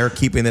 They're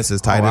keeping this as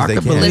tight as they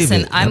can.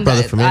 Listen,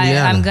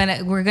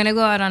 we're gonna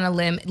go out on a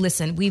limb.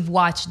 Listen, we've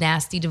watched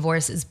nasty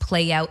divorces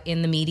play out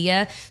in the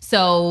media,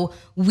 so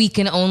we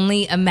can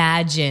only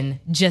imagine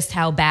just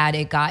how bad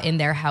it got in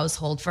their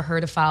household for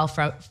her to file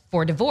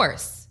for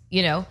divorce.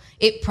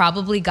 It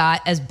probably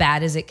got as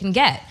bad as it can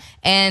get.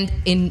 And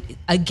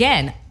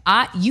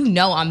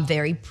I'm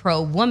very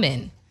pro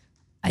woman.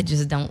 I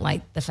just don't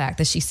like the fact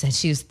that she said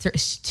she was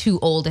too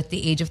old at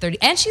the age of 30.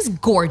 And she's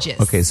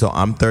gorgeous. Okay, so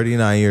I'm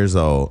 39 years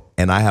old,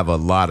 and I have a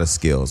lot of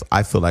skills.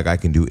 I feel like I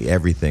can do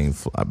everything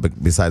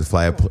besides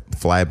fly a plane.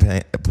 Fly a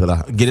plane.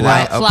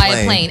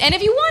 And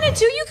if you wanted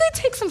to, you could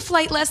take some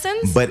flight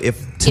lessons. But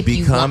to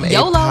become a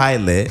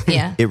pilot,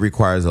 it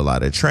requires a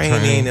lot of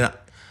training. And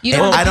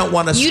I don't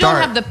want to start. You don't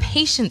have the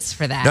patience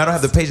for that. No, I don't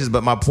have the patience,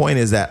 but my point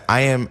is that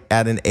I am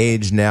at an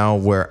age now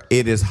where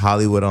it is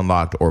Hollywood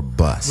unlocked or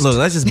bust. Look,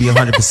 let's just be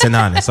 100%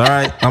 honest, all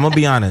right? I'm going to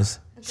be honest.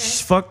 Okay.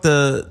 Fuck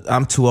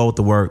I'm too old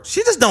to work.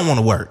 She just don't want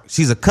to work.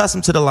 She's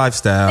accustomed to the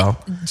lifestyle.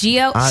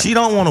 Gio, she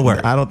don't want to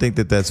work. I don't think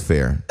that's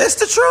fair. It's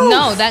the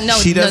truth.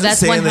 She doesn't that's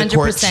say 100%. In the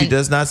court. She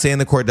does not say in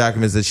the court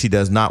documents that she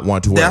does not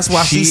want to work. That's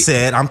why she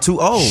said I'm too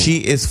old. She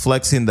is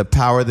flexing the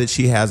power that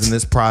she has in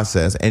this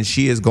process, and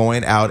she is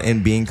going out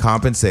and being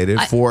compensated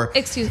for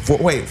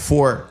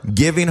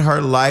giving her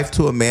life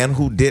to a man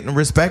who didn't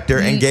respect her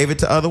and gave it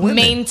to other women.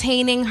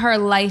 Maintaining her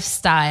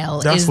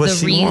lifestyle is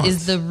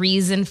the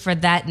reason for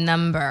that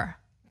number.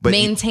 But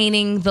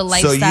maintaining the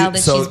lifestyle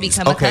that she's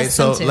become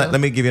accustomed to.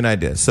 Let me give you an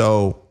idea.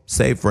 So,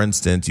 say, for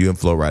instance, you and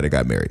Flo Rida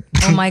got married.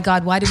 Oh, my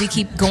God. Why do we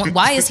keep going?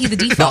 Why is he the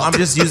default? No, I'm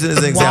just using it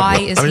as an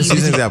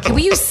example. Can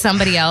we use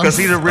somebody else? Because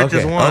he's the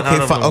richest one.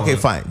 Okay,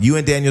 fine. You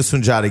and Daniel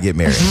Sunjata get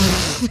married.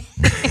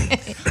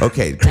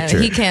 Okay,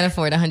 picture he can't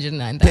afford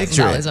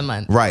 $109,000 a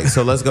month. Right,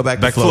 so let's go back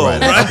to Flo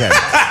Rida. Right? Okay.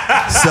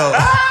 So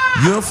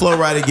you and Flo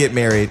Rida get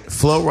married.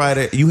 Flo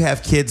Rida, you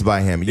have kids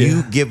by him.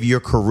 You give your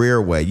career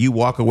away. You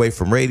walk away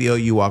from radio.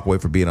 You walk away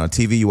from being on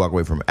TV. You walk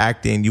away from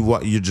acting.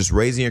 You're just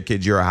raising your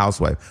kids. You're a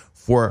housewife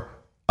for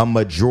a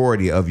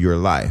majority of your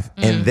life.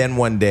 And then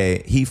one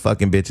day, he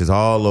fucking bitches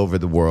all over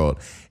the world.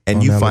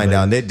 And you find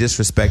out they're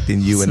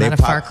disrespecting you. It's and not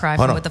they a far cry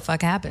from what the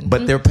fuck happened.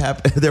 But they're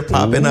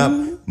popping up.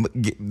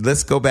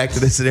 Let's go back to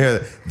this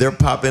scenario. They're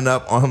popping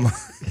up on my...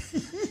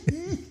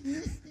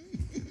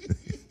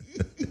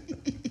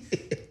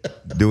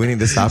 Do we need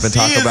to stop and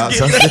talk about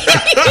something?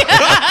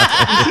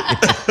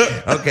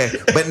 Okay,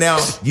 but now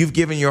you've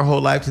given your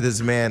whole life to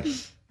this man.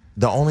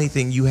 The only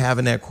thing you have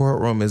in that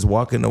courtroom is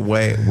walking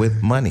away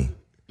with money.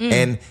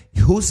 And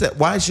who said,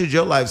 why should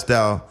your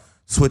lifestyle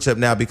switch up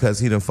now because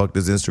he done fucked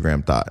his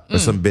Instagram thought? Or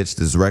some bitch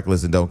that's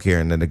reckless and don't care,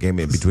 and then the game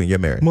in between your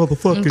marriage.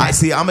 Motherfucker.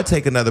 I'm going to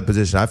take another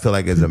position. I feel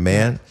like as a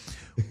man,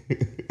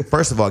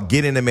 first of all,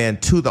 getting a man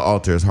to the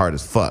altar is hard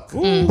as fuck.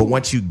 But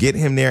once you get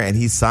him there and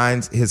he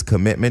signs his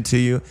commitment to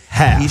you,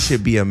 he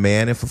should be a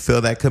man and fulfill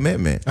that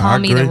commitment. Call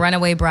me the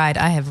runaway bride.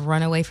 I have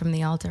run away from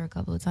the altar a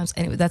couple of times.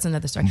 Anyway, that's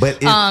another story. But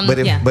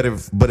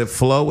if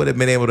Flo would have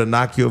been able to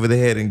knock you over the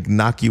head and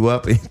knock you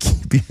up and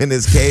keep you in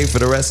his cave for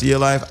the rest of your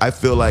life, I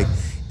feel like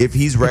if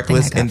he's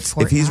reckless and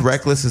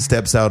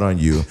steps out on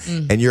you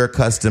and you're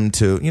accustomed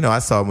to, I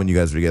saw when you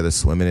guys were together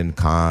swimming in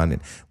Cannes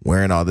and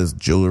wearing all this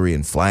jewelry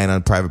and flying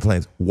on private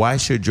planes. Why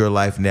should your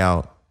life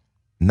now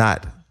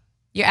not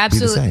You're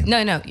absolutely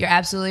you're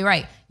absolutely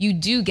right. You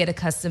do get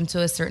accustomed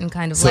to a certain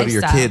kind of lifestyle. So do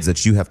your kids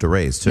that you have to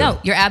raise too. No,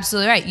 you're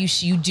absolutely right.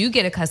 You do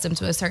get accustomed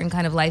to a certain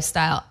kind of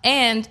lifestyle.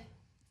 And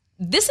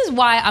this is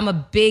why I'm a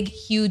big,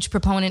 huge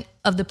proponent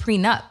of the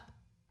prenup.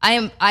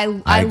 I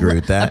agree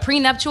with that. A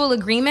prenuptial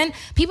agreement.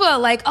 People are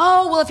like,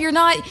 oh, well, if you're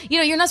not,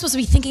 you're not supposed to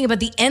be thinking about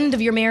the end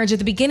of your marriage at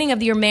the beginning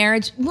of your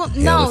marriage. Well,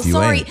 no,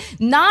 sorry.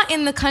 Not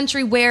in the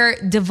country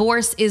where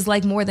divorce is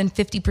like more than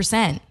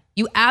 50%.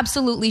 You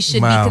absolutely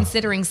should be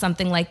considering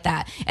something like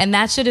that. And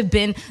that should have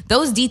been,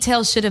 those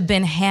details should have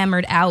been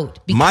hammered out.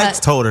 Mike's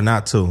told her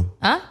not to.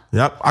 Huh?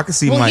 Yep, I can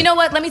see Mike. Well, you know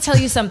what? Let me tell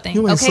you something.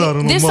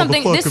 Okay,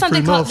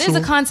 there's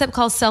a concept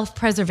called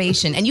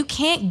self-preservation. And you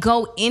can't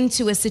go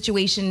into a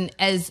situation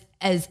as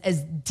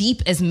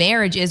deep as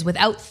marriage is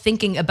without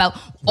thinking about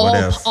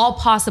all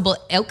possible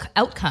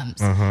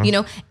outcomes,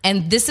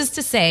 and this is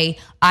to say,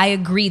 I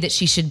agree that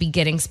she should be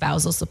getting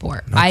spousal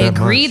support. I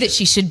agree that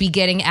she should be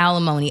getting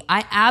alimony.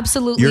 I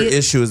absolutely. Your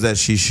issue is that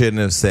she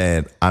shouldn't have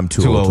said, I'm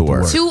too old to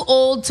work. Too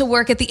old to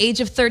work at the age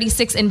of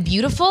 36 and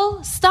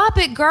beautiful? Stop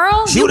it,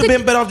 girl. She would have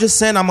been better off just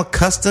saying, I'm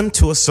accustomed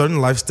to a certain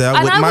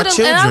lifestyle with my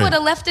children. And I would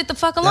have left it the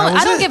fuck alone.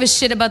 I don't give a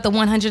shit about the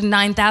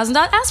 $109,000.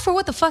 Ask for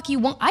what the fuck you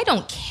want. I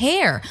don't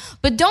care.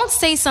 But don't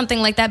say something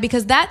like that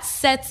because that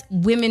sets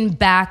women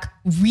back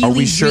really, Are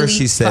we sure really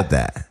she said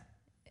that?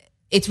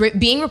 It's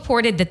being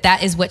reported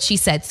that is what she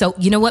said. So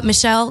you know what,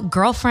 Mechelle,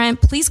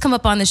 girlfriend, please come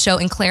up on the show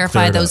and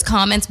clarify those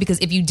comments, because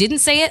if you didn't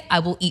say it, I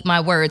will eat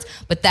my words.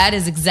 But that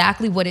is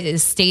exactly what it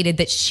is stated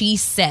that she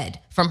said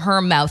from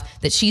her mouth,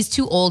 that she's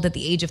too old at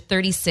the age of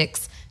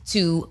 36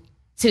 to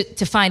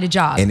find a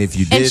job. And if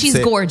you did, she's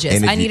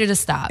gorgeous. I need her to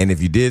stop. And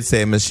if you did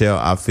say, Mechelle,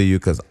 I feel you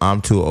because I'm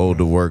too old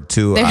to work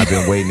too. I've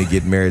been waiting to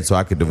get married so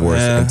I could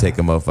divorce and take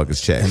a motherfucker's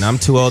check. And I'm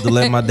too old to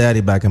let my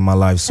daddy back in my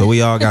life. So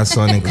we all got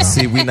son income.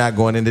 See, we not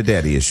going into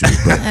daddy issues.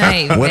 But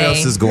what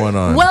else is going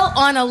on? Well,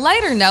 on a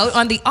lighter note,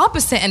 on the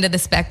opposite end of the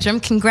spectrum,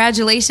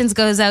 congratulations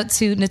goes out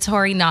to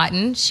Naturi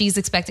Naughton. She's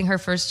expecting her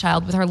first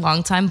child with her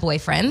longtime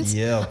boyfriend.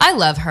 Yeah, I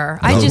love her.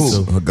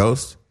 Her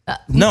ghost?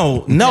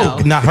 No,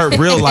 not her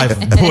real life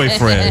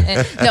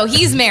boyfriend. No,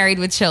 he's married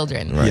with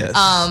children. Right. Yes.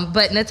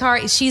 But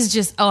Natari, she's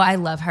just, I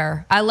love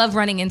her. I love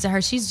running into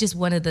her. She's just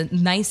one of the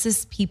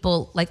nicest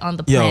people like on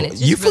the planet.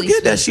 You really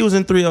forget that she was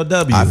in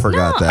 3LW. I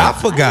forgot that. I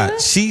forgot.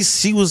 She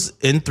was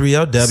in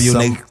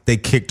 3LW and they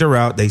kicked her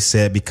out. They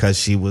said because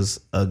she was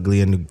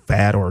ugly and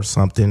fat or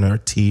something, or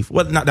teeth.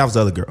 Well, that was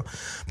the other girl.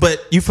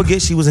 But you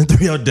forget she was in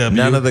 3LW.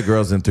 None of the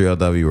girls in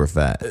 3LW were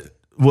fat.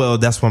 Well,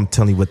 that's what I'm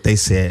telling you what they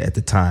said at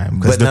the time.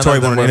 Because But none Notori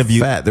of them wanted an were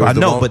interview. fat. I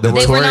know, but They were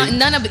Notori,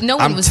 not, no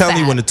one I'm was telling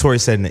fat. you what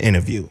Notori said in the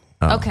interview.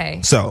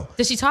 Okay. So,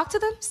 does she talk to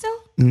them still?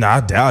 no,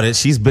 I doubt it.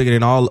 She's bigger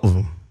than all of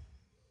them.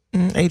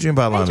 Adrian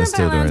Bailon is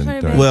still Bailon's doing.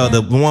 pretty big. Well,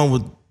 the one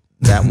with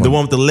the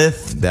one with the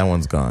lift. That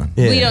one's gone.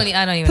 Yeah.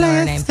 I don't even know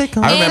her name.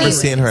 I remember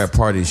seeing her at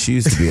parties. She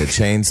used to be a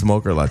chain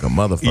smoker like a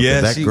motherfucker.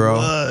 Yeah, that she girl,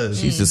 was.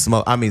 she used to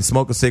smoke. I mean,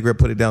 smoke a cigarette,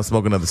 put it down,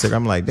 smoke another cigarette.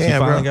 I'm like, She damn,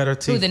 finally bro. got her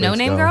teeth. Who, the fixed,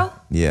 no-name though.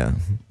 girl? Yeah,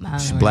 I don't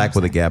she's know black her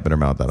with a gap in her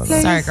mouth. I don't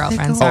know. Sorry,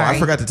 girlfriend. Oh, Sorry. I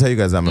forgot to tell you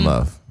guys I'm in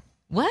love.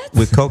 What?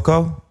 With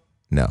Coco.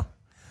 No,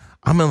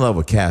 I'm in love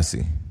with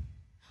Cassie.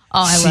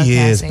 Oh, I love She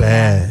is Cassie,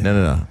 bad.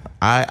 No.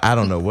 I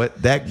don't know what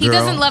that girl. He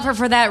doesn't love her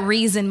for that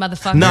reason,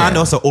 motherfucker. No, I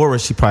know it's an aura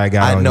she probably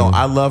got. I know. on you.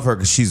 I love her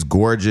because she's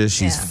gorgeous.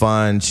 She's Yeah.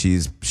 fun. She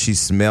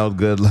smelled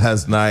good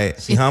last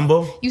night. She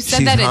humble. You said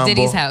She's that at humble.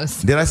 Diddy's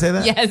house. Did I say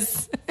that?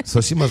 Yes. So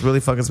she must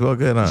really fucking smell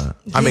good, huh?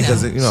 I mean,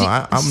 because she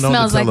I'm known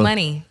smells to like tell her,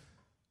 money.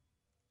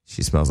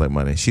 She smells like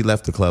money. She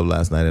left the club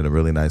last night in a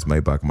really nice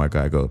Maybach. My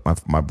guy goes,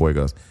 my boy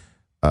goes,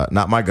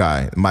 not my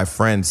guy. My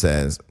friend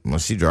says, well,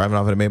 she driving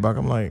off in a Maybach.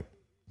 I'm like,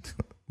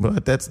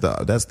 but that's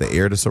the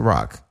heir to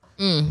Ciroc.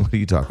 What are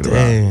you talking about?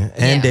 And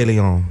Yeah. De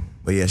Leon.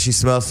 But yeah, she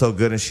smells so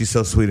good and she's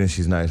so sweet and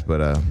she's nice.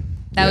 But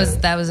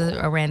That was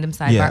a random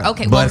sidebar. Yeah.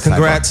 Okay, But well,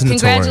 congrats to Notori.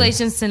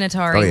 congratulations to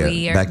Natari. Oh,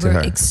 yeah. Back to We're her.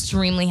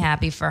 extremely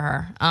happy for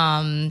her.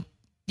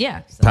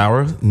 Yeah. So,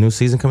 Power, new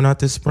season coming out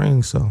this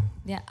spring. So.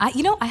 yeah.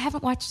 I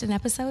haven't watched an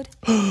episode.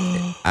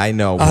 I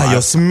know.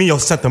 Dios mío,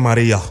 Santa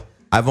Maria.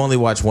 I've only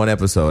watched one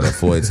episode at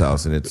Floyd's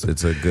house, and it's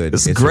a good.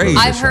 It's a great. really good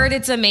I've show. heard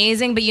it's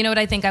amazing, but you know what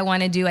I think I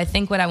want to do? I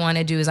think what I want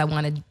to do is I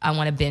want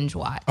to binge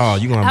watch. Oh,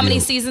 you gonna How be many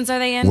a- seasons are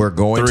they in? We're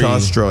going 3. to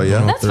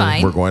Australia. That's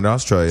fine. We're going to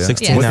Australia.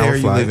 16 What day hour are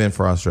you flight. leaving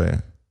for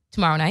Australia?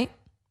 Tomorrow night.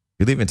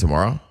 You leaving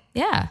tomorrow?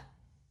 Yeah.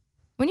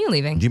 When are you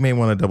leaving? You may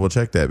want to double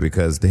check that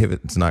because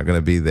David's not going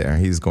to be there.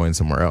 He's going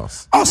somewhere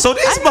else. Oh, so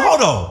these, but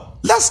hold on.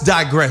 Let's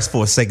digress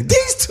for a second.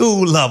 These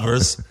two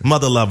lovers,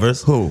 mother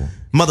lovers. Who?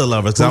 Mother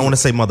lovers. 'Cause I don't want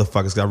to say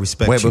motherfuckers because I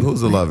respect Wait, you. but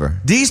who's the lover?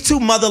 These two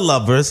mother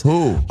lovers.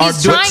 Who?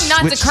 He's trying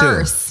not which to two?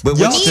 curse. But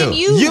Yo, which Me two? and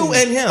you. You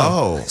and him.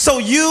 Oh. So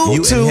you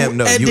You two and him.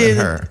 No, you and then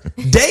her.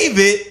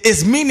 David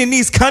is meaning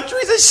these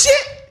countries and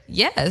shit.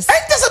 Yes.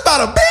 Ain't this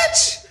about a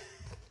bitch?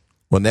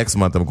 Well, next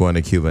month I'm going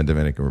to Cuba and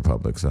Dominican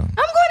Republic. So. I'm going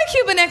to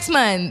Cuba next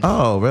month.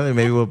 Oh, really?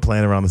 Maybe we'll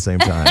plan around the same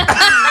time.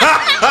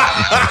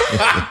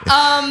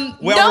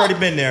 We've already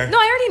been there. No,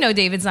 I already know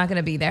David's not going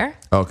to be there.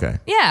 Okay.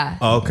 Yeah.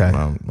 Oh, okay.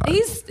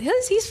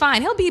 He's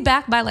fine. He'll be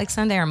back by like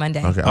Sunday or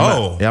Monday. Okay.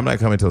 Oh. I'm not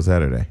coming till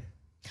Saturday.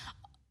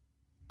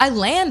 I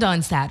land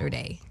on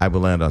Saturday. I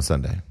will land on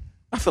Sunday.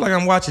 I feel like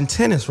I'm watching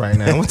tennis right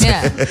now.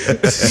 Yeah.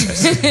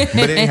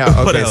 But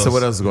anyhow, What okay. else? So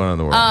what else is going on in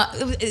the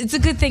world? It's a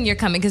good thing you're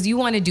coming because you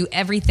want to do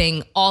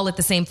everything all at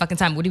the same fucking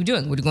time. What are you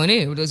doing? What are you going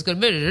to do? What's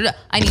going to?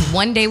 I need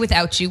one day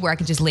without you where I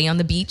can just lay on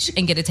the beach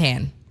and get a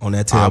tan. On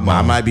that I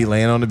tailbone. might be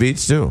laying on the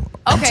beach too.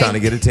 I'm Okay. trying to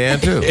get a tan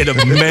too. in a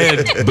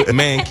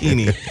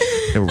mankini.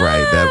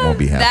 Right, that won't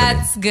be happening.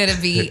 That's gonna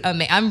be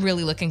amazing. I'm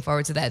really looking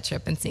forward to that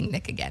trip and seeing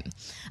Nick again.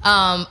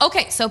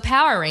 Okay, so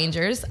Power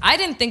Rangers. I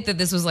didn't think that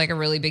this was like a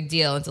really big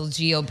deal until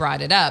Gio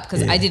brought it up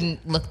because I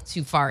didn't look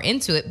too far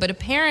into it. But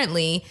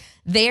apparently,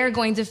 they are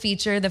going to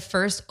feature the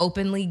first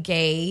openly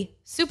gay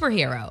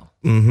superhero.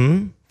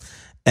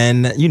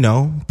 And, you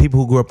know, people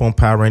who grew up on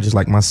Power Rangers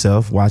like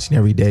myself, watching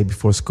every day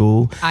before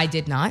school. I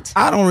did not.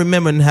 I don't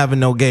remember having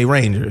no gay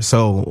ranger,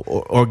 so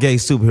or gay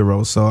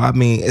superheroes. So I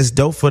mean, it's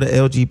dope for the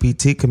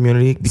LGBT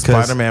community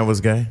because Spider-Man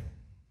was gay.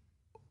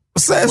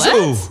 Says What?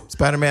 who?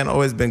 Spider-Man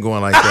always been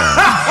going like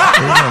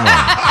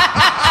that.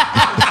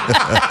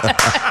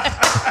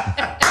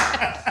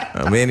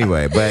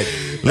 Anyway, but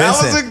listen, That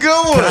was a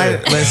good one.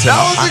 That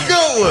was a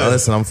good one.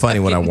 Listen, I'm funny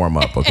when I warm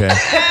up. Okay.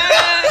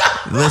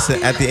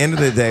 Listen, at the end of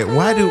the day,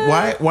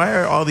 why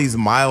are all these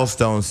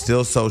milestones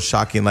still so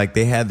shocking? Like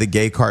they had the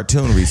gay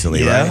cartoon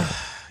recently, right?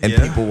 And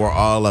people were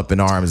all up in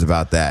arms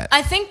about that.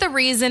 I think the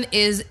reason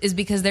is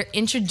because they're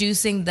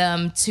introducing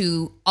them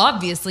to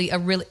obviously a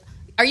really.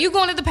 Are you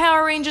going to the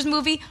Power Rangers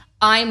movie?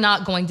 I'm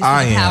not going to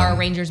see the Power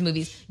Rangers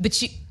movies,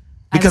 but you.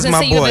 Because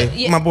my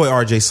boy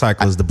RJ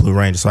Cycler is the Blue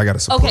Ranger, so I got to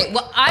support. Okay,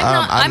 well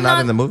I'm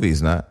not in the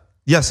movies. Not.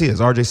 Yes, he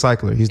is RJ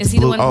Cycler. He's Is the he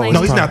the blue. one playing-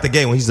 No, he's not the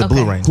gay one. He's the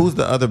Blue Ranger. Who's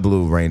the other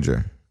Blue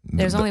Ranger?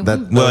 There's only That-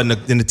 one. Well, in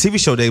the TV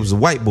show, they was a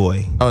white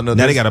boy. Oh, no,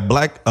 now they there's-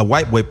 got a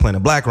white boy playing a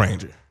Black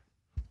Ranger.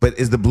 But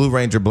is the Blue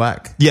Ranger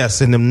black?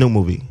 Yes, in the new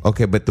movie.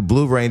 Okay, but the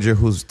Blue Ranger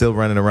who's still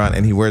running around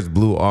and he wears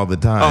blue all the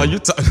time. Oh, you're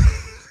talking.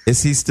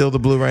 Is he still the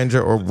Blue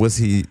Ranger or was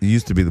he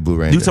used to be the Blue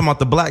Ranger? You talking about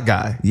the black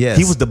guy? Yes.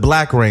 He was the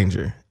Black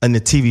Ranger in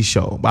the TV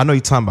show. I know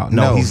you're talking about.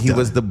 No, he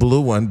was the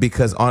blue one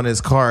because on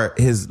his car,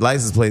 his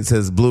license plate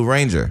says Blue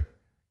Ranger.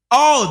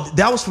 Oh,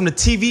 that was from the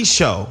TV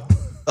show.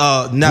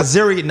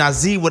 Nazir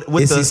with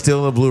is he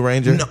still a Blue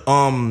Ranger?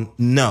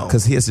 No,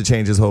 because he has to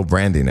change his whole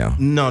branding now.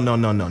 No.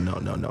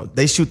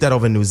 They shoot that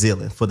over in New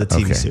Zealand for the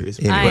TV series.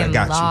 Anyway, I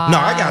got you. No,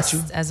 I got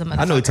you. As a motherfucker.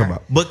 I know what you're talking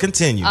about. But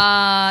continue.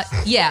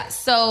 Yeah.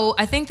 So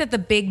I think that the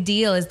big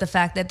deal is the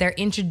fact that they're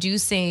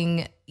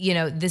introducing,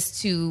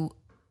 this to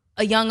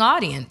a young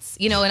audience,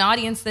 an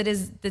audience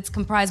that's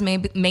comprised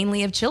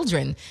mainly of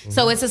children. Mm-hmm.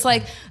 So it's just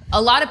like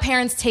a lot of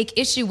parents take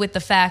issue with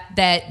the fact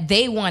that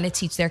they want to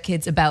teach their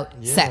kids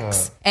about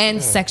sex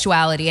and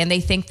sexuality. And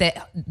they think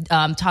that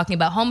talking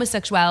about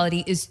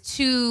homosexuality is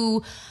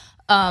too...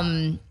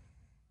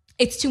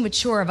 it's too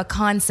mature of a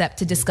concept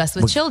to discuss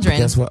with children.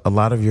 Guess what? A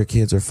lot of your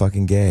kids are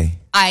fucking gay.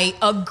 I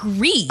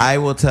agree. I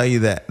will tell you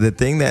that the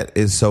thing that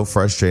is so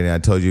frustrating, I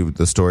told you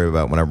the story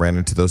about when I ran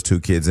into those two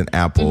kids in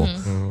Apple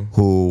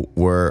who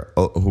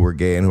were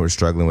gay and who were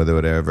struggling with it,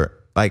 whatever.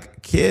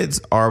 Like,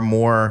 kids are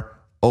more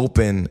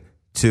open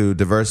to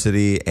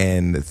diversity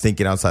and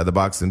thinking outside the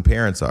box than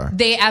parents are.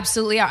 They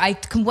absolutely are. I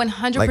can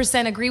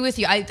 100% agree with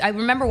you. I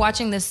remember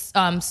watching this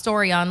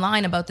story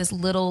online about this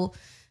little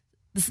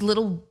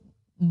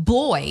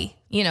boy,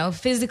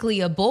 physically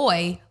a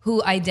boy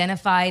who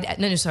identified,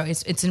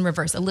 it's in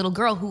reverse. A little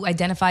girl who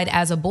identified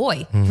as a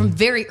boy from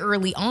very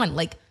early on,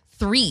 like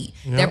 3.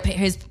 Yep.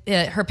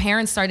 Her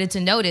parents started to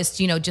notice,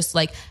 just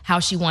like how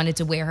she wanted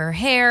to wear her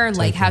hair,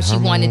 like how she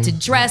wanted to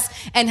dress,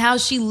 and how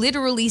she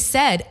literally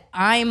said,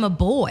 I'm a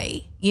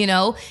boy,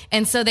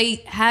 And so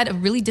they had a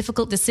really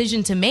difficult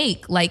decision to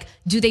make. Like,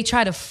 do they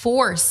try to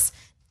force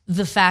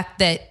the fact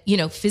that,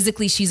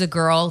 physically she's a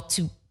girl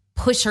to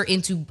push her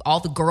into all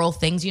the girl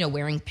things,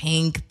 wearing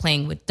pink,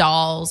 playing with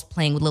dolls,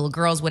 playing with little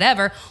girls,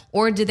 whatever?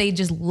 Or do they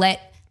just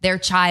let their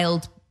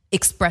child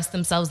express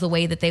themselves the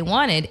way that they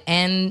wanted?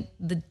 And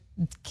the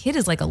kid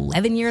is like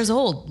 11 years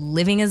old,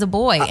 living as a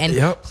boy,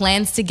 and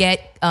plans to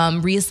get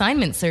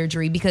reassignment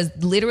surgery because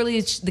literally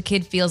the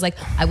kid feels like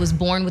I was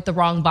born with the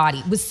wrong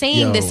body. Was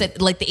saying this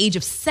at like the age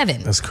of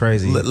 7. That's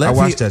crazy. I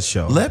watched that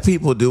show. Let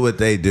people do what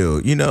they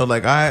do.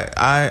 Like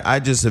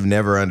I just have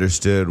never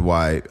understood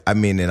why. I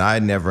mean, and I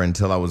never,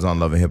 until I was on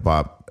Love and Hip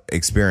Hop,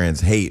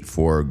 experienced hate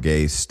for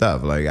gay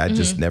stuff. Like I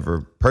just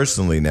never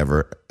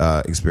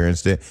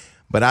experienced it.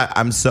 But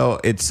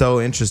it's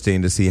so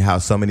interesting to see how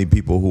so many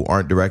people who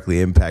aren't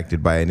directly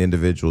impacted by an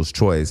individual's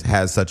choice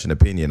has such an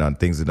opinion on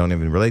things that don't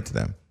even relate to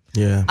them.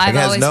 Yeah. I've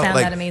always found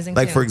that amazing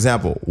Like, too. for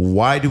example,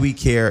 why do we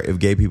care if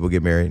gay people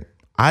get married?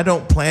 I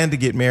don't plan to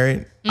get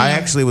married. I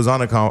actually was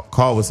on a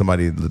call with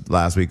somebody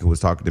last week who was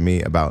talking to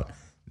me about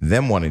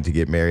them wanting to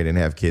get married and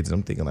have kids. And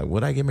I'm thinking, like,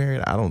 would I get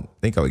married? I don't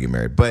think I would get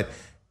married. But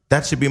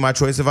that should be my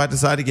choice if I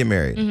decide to get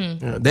married.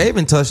 Mm-hmm. Yeah, they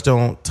even touched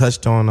on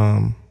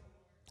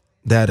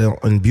that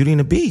on Beauty and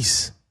the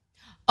Beast.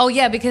 Oh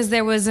yeah, because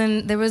there was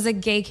a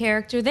gay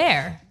character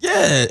there.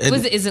 Yeah,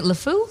 Is it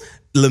LeFou?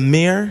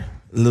 Lumiere.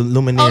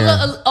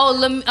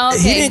 Okay.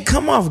 He didn't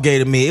come off gay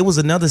to me. It was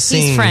another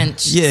scene. He's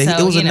French. Yeah,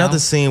 so, it was another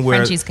scene where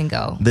Frenchies can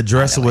go. The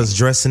dresser was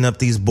dressing up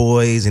these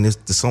boys, and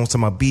the song's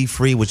talking about "Be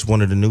Free," which is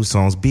one of the new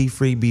songs. "Be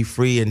free, be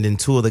free." And then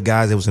 2 of the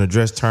guys that was in the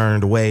dress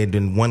turned away, and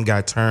then one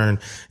guy turned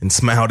and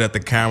smiled at the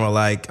camera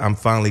like, "I'm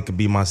finally could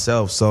be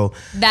myself." So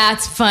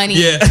that's funny.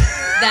 Yeah,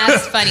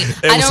 that's funny.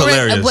 It was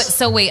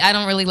hilarious. I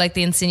don't really like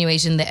the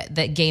insinuation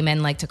that gay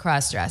men like to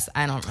cross dress.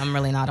 I'm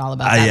really not all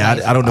about that.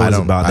 Yeah, I don't know what it's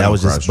about. That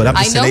was just. But I'm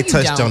just saying they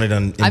touched on it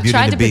in I've Beauty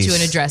tried and to the put Beast. you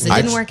in a dress. It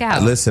didn't work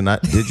out. Listen,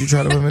 did you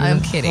try to put me in?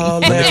 I'm kidding.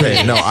 Let me tell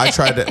you, no, I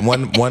tried to.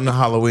 One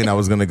Halloween, I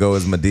was going to go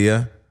as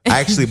Medea. I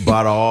actually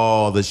bought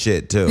all the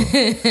shit too.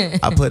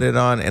 I put it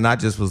on and I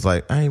just was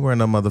like, I ain't wearing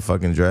no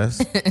motherfucking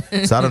dress.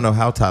 So I don't know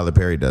how Tyler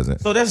Perry does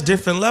it. So that's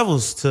different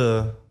levels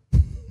to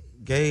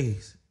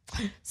gays.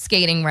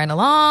 Skating right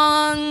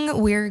along.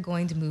 We're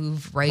going to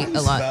move right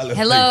along.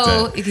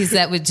 Hello, because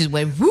that would just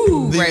went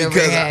woo right over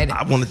your head.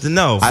 I wanted to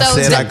know. I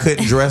said I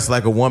couldn't dress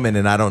like a woman,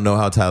 and I don't know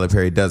how Tyler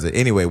Perry does it.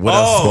 Anyway, what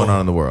else is going on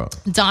in the world?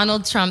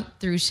 Donald Trump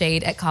threw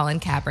shade at Colin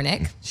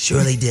Kaepernick.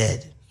 Surely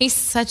did. He's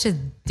such a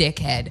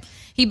dickhead.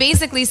 He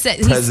basically said...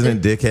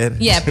 President Dickhead?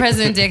 Yeah,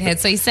 President Dickhead.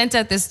 So he sent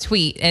out this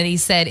tweet and he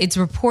said, it's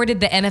reported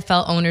the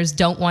NFL owners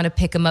don't want to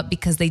pick him up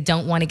because they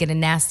don't want to get a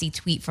nasty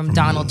tweet from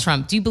Donald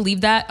Trump. Do you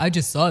believe that? I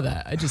just saw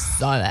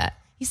that.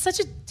 He's such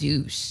a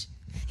douche.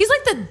 He's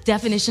like the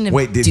definition of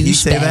Wait, did douchebag. he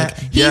say that?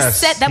 He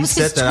said that was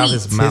his tweet. Out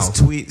his mouth. His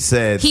tweet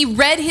said he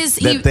read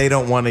that they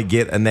don't want to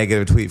get a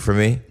negative tweet from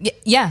me?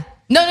 Yeah.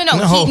 No.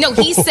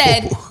 He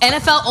said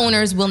NFL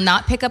owners will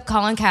not pick up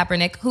Colin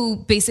Kaepernick, who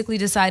basically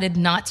decided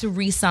not to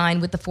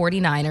re-sign with the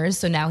 49ers.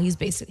 So now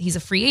he's a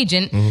free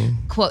agent,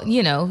 quote,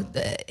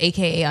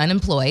 AKA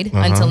unemployed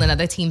until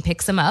another team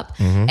picks him up.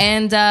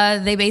 And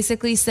he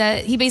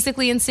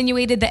basically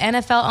insinuated the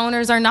NFL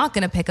owners are not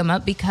going to pick him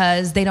up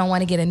because they don't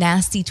want to get a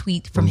nasty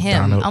tweet from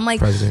him. Donald, I'm like,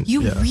 President,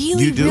 you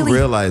really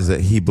realize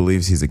that he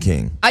believes he's a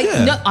king.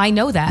 I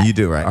know that. You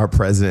do, right? Our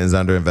president is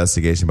under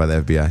investigation by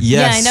the FBI. Yes.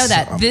 Yeah, I know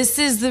that. This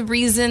is the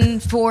reason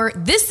for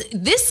this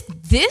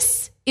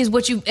is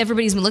what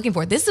everybody's been looking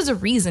for. This is a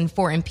reason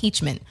for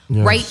impeachment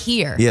right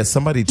here. Yeah,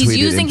 somebody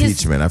tweeted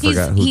impeachment. I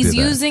forgot who did that. He's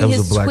using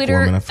his Twitter.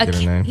 Woman. I forget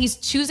her name. He's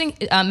choosing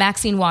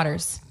Maxine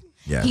Waters.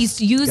 Yes.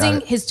 He's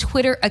using his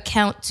Twitter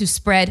account to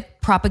spread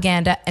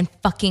propaganda and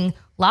fucking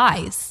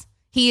lies.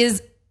 He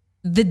is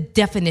the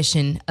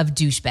definition of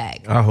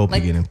douchebag. I hope he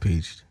get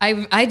impeached.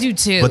 I do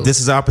too. But this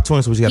is our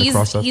opportunity, so we got to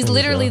cross our fingers. He's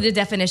literally the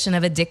definition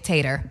of a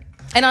dictator.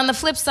 And on the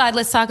flip side,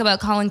 let's talk about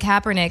Colin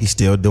Kaepernick. He's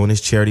still doing his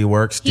charity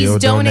work. Still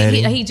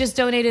donating. He just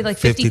donated like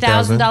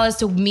 $50,000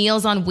 to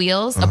Meals on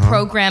Wheels, a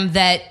program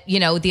that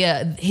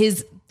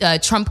his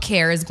Trump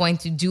Care is going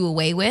to do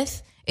away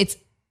with. It's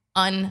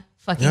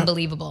unfucking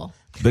believable.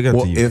 Big up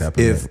to you,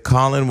 if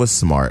Colin was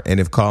smart, and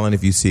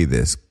if you see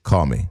this,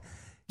 call me.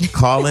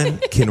 Colin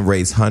can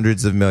raise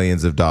hundreds of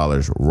millions of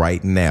dollars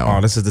right now.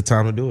 Oh, this is the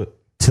time to do it.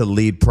 To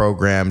lead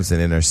programs in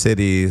inner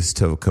cities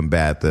to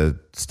combat the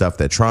stuff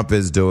that Trump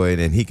is doing,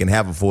 and he can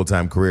have a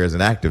full-time career as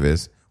an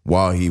activist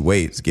while he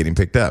waits getting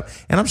picked up.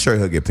 And I'm sure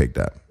he'll get picked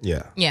up.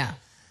 Yeah. Yeah.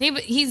 I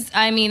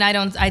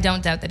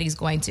don't doubt that he's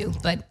going to,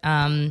 but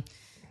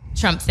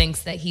Trump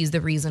thinks that he's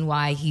the reason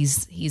why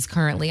he's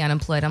currently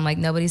unemployed. I'm like,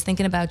 nobody's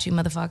thinking about you,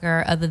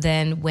 motherfucker, other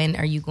than when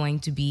are you going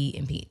to be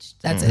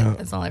impeached? That's it.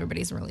 That's all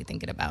everybody's really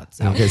thinking about.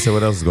 So. Okay, so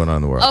what else is going on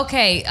in the world?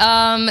 Okay,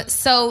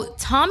 so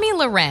Tomi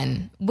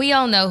Lahren, we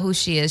all know who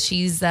she is.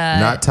 She's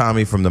not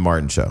Tommy from the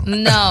Martin Show.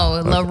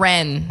 No,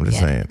 Lahren. I'm just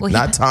saying. Well,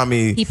 not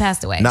Tommy. He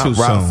passed away. Not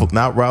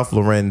Ralph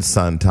Lauren's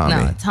son, Tommy.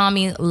 No,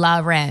 Tomi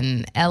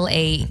Lahren,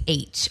 Lahren.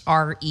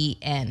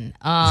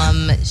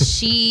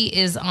 She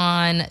is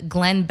on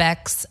Glenn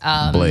Beck's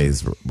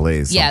Blaze. Yeah,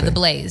 something. The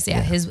Blaze.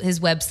 Yeah, his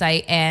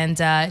website,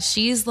 and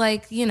she's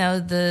like,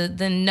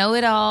 the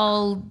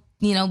know-it-all,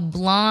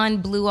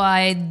 blonde,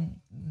 blue-eyed,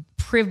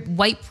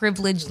 white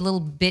privileged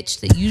little bitch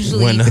that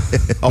usually. When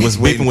I was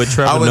waiting with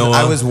Trevor Noah,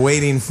 I was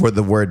waiting for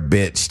the word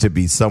bitch to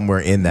be somewhere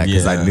in that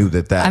because I knew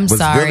that I'm was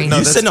sorry. Really,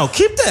 you said no.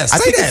 Keep that.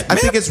 Say that. I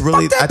think it's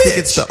really. I think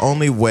it's the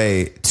only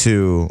way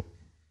to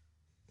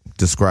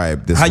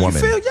describe this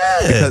woman. How you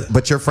feel? Yeah.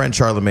 But your friend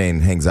Charlemagne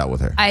hangs out with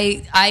her.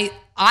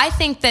 I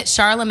think that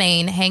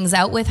Charlemagne hangs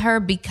out with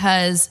her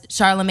because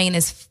Charlemagne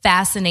is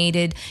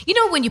fascinated. You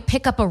know when you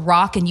pick up a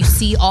rock and you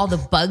see all the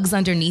bugs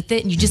underneath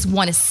it and you just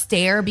want to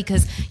stare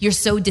because you're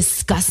so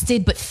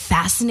disgusted but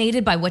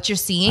fascinated by what you're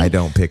seeing? I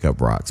don't pick up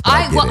rocks, but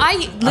I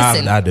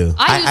listen. I do.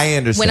 I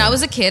understand. When I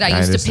was a kid, I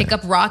used to pick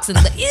up rocks and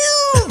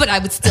ew, but I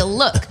would still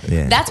look.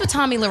 Yeah. That's what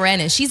Tomi Lahren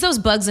is. She's those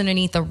bugs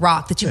underneath a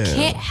rock that you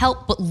can't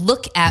help but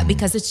look at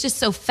because it's just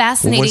so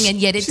fascinating and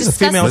yet it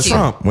disgusts you.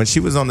 Trump. When she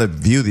was on The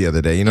View the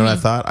other day, you know what I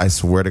thought? I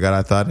swear to God,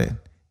 I thought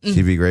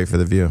she'd be great for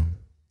The View.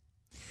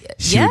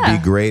 She would be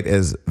great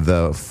as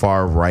the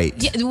far right.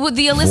 Yeah, with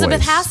the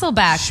Elizabeth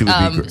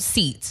Hasselbeck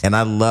seat. And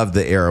I love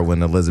the era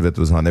when Elizabeth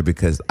was on there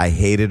because I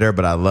hated her,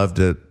 but I loved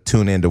to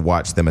tune in to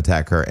watch them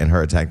attack her and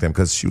her attack them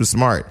because she was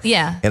smart.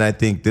 Yeah. And I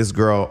think this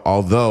girl,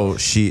 although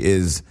she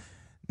is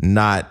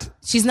not...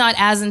 She's not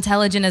as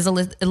intelligent as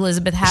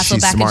Elizabeth Hasselbeck.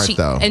 She's smart,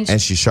 though. And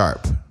she's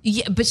sharp.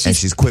 Yeah, but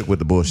she's quick with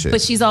the bullshit.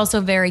 But she's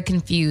also very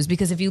confused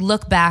because if you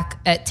look back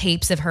at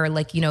tapes of her,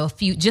 like, a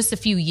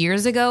few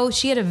years ago,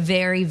 she had a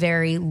very,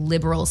 very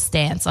liberal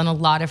stance on a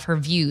lot of her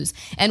views.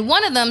 And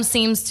one of them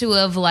seems to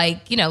have,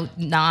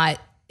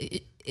 not...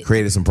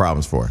 created some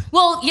problems for her.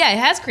 Well, yeah, it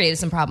has created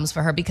some problems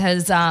for her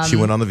because... she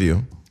went on The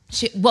View.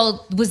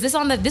 Was this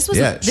on the? This was.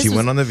 Yeah, she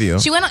went on The View.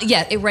 She went on.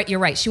 Yeah, you're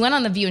right. She went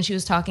on The View and she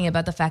was talking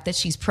about the fact that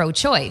she's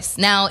pro-choice.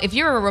 Now, if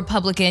you're a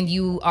Republican,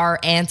 you are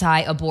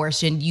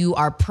anti-abortion, you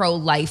are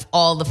pro-life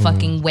all the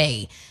fucking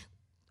way.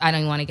 I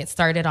don't even want to get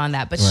started on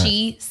that, but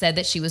she said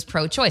that she was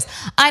pro-choice.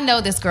 I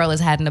know this girl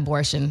has had an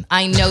abortion.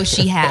 I know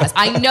she has.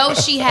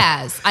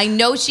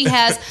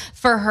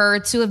 For her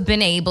to have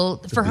been able,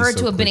 to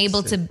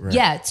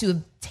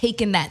have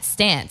taken that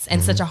stance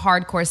and such a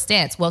hardcore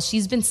stance. Well,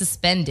 she's been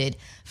suspended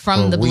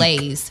from The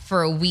Blaze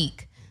for a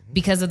week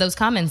because of those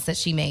comments that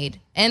she made.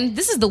 And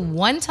this is the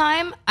one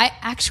time I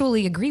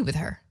actually agree with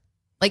her.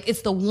 Like,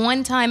 it's the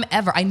one time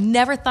ever. I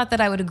never thought that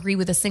I would agree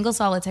with a single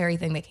solitary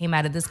thing that came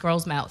out of this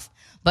girl's mouth.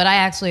 But I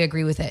actually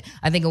agree with it.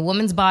 I think a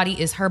woman's body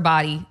is her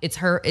body. It's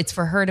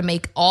for her to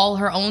make all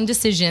her own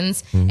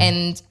decisions.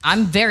 And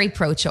I'm very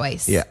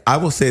pro-choice. Yeah, I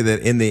will say that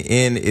in the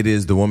end, it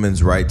is the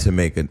woman's right to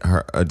make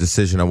a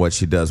decision on what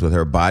she does with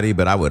her body.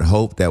 But I would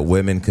hope that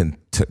women can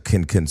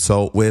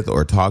consult with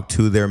or talk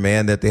to their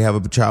man that they have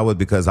a child with,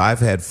 because I've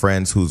had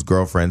friends whose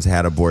girlfriends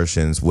had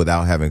abortions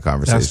without having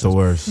conversations. That's the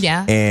worst.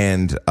 Yeah.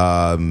 And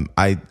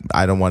I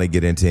don't want to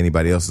get into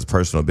anybody else's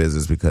personal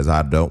business because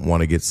I don't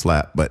want to get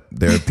slapped. But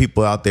there are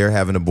people out there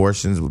having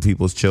abortions with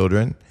people's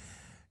children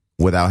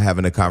without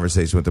having a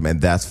conversation with them,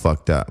 and that's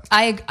fucked up.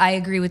 I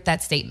agree with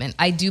that statement.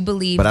 I do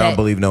believe I don't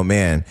believe no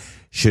man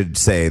should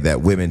say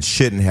that women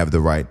shouldn't have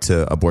the right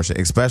to abortion,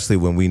 especially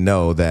when we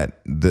know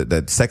that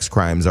that sex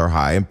crimes are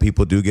high and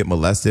people do get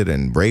molested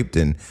and raped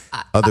and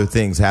other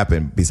things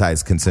happen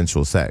besides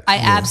consensual sex. I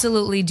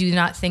absolutely do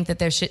not think that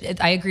there should,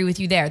 I agree with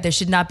you there. There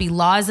should not be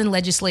laws and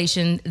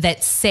legislation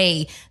that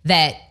say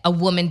that a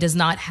woman does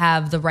not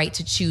have the right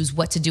to choose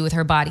what to do with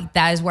her body.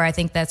 That is where I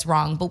think that's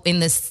wrong. But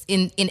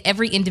in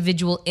every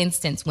individual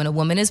instance, when a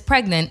woman is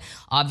pregnant,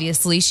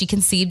 obviously she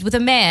conceived with a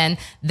man,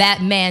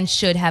 that man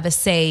should have a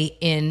say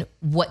in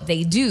what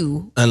they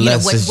do,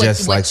 unless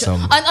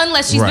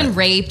unless she's been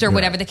raped or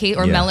whatever the case,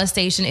 or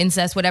molestation,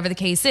 incest, whatever the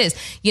case is.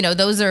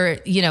 Those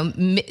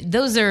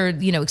are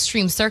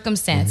extreme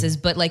circumstances.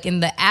 But like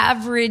in the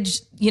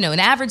average, an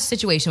average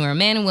situation where a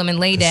man and woman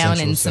lay down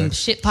and some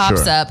shit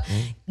pops up,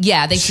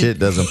 they shit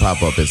doesn't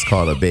pop up. It's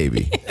called a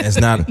baby. It's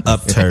not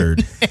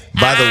upturd.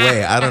 By the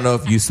way, I don't know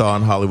if you saw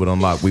on Hollywood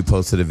Unlocked, we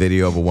posted a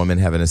video of a woman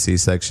having a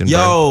C-section.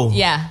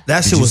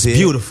 That shit was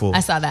beautiful.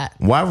 I saw that.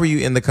 Why were you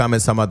in the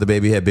comments talking about the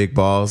baby had big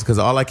balls? Because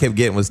all I kept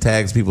getting was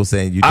tags, people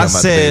saying you talking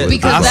about the baby.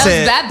 Because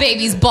that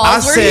baby's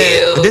balls were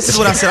huge. This is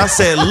what I said. I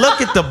said, look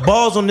at the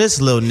balls on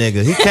this little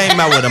nigga. He came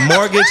out with a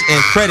mortgage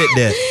and credit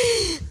debt.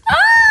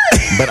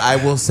 But I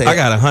will say, I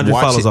got 100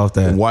 followers off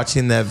that.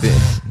 Watching that video,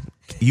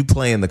 you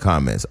play in the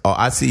comments. Oh,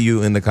 I see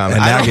you in the comments.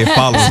 And now I get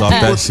followers off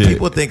that shit.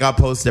 People think I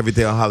post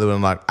everything on Hollywood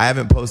Unlocked. I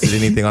haven't posted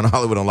anything on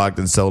Hollywood Unlocked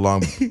in so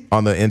long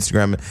on the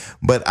Instagram.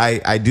 But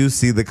I do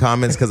see the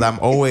comments because I'm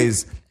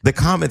always... The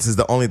comments is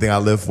the only thing I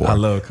live for. I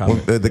love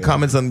comments. The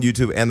comments on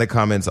YouTube and the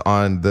comments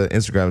on the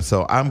Instagram.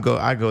 So I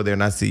go there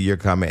and I see your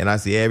comment and I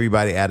see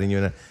everybody adding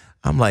you. And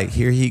I'm like,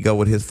 here he go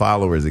with his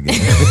followers again.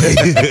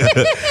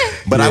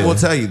 But I will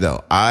tell you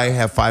though, I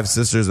have 5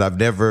 sisters. I've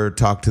never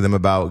talked to them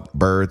about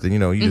birth. And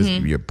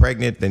you're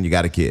pregnant, then you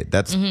got a kid.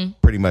 That's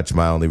pretty much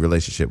my only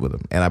relationship with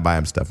them. And I buy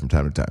them stuff from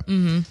time to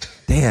time.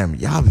 Damn,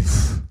 y'all.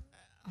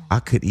 I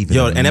could even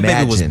imagine. And that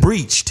baby was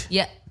breached.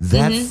 Yeah.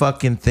 That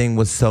fucking thing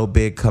was so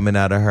big coming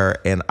out of her,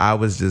 and I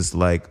was just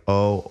like,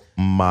 oh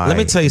my God. Let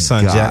me tell you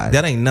something, Jack.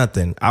 That ain't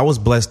nothing. I was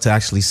blessed to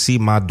actually see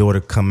my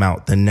daughter come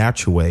out the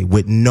natural way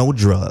with no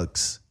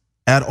drugs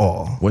at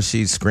all. Was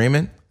she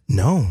screaming?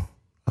 No.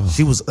 Oh.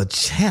 She was a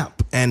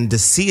champ. And to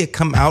see it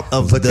come out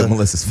of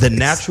the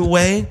natural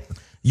way,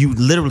 you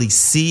literally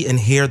see and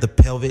hear the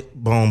pelvic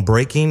bone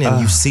breaking,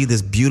 and you see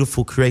this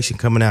beautiful creation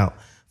coming out,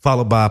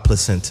 followed by a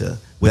placenta.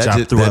 Which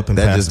I threw up and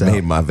passed out. That just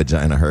made my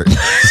vagina hurt.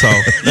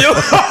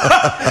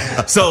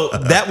 So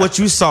that what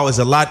you saw is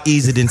a lot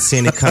easier than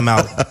seeing it come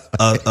out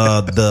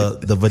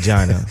the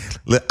vagina.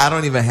 I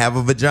don't even have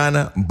a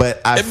vagina,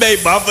 but I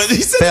made my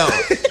felt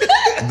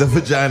the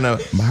vagina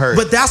hurt.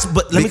 But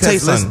let me tell you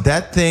something.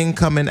 That thing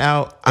coming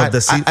out.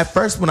 At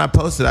first, when I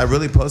posted, I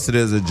really posted it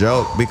as a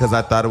joke because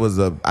I thought it was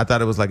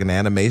like an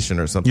animation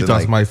or something. You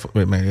thought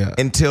yeah.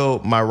 Until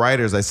my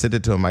writers, I sent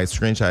it to them, my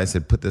screenshot. I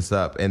said, "Put this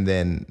up," and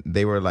then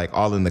they were like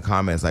all in the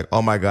comments. Like,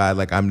 oh my God,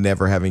 like I'm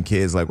never having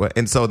kids. Like what?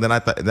 And so then I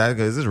thought,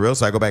 is this real?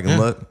 So I go back and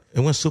look. It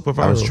went super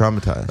viral. I was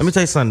traumatized. Let me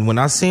tell you something. When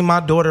I seen my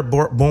daughter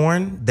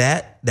born,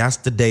 that's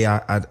the day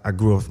I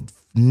grew a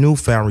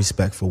newfound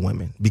respect for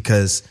women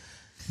because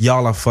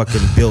y'all are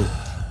fucking built.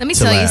 Let me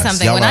tell you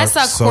something. When I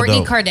saw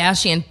Kourtney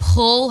Kardashian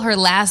pull her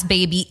last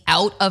baby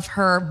out of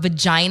her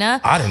vagina,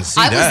 I didn't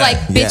see that. I was like,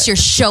 bitch, you're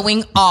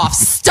showing off.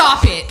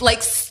 Stop it.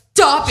 Like,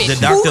 stop it. The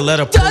doctor let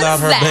her pull out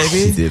her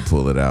baby? She did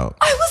pull it out.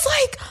 I was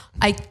like,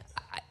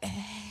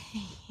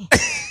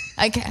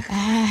 I can't.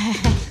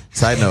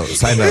 Side note.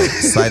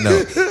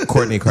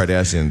 Kourtney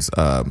Kardashian's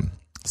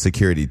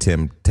security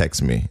Tim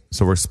texted me,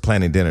 so we're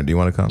planning dinner. Do you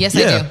want to come? Yes,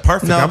 I do.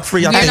 Perfect. No, I'm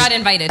free. You're not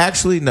invited.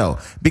 Actually, no,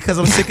 because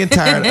I'm sick and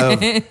tired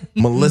of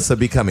Melissa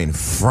becoming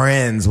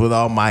friends with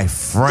all my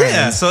friends.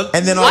 Yeah, so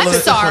and then all of a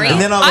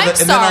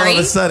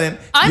sudden,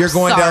 you're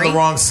going down the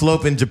wrong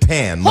slope in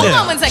Japan. Hold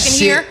on one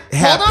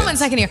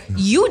second here.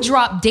 You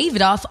dropped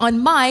David off on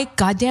my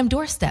goddamn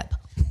doorstep.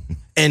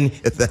 And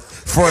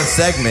for a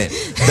segment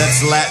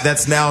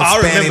that's now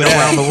spanning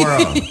around the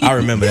world. I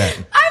remember that. I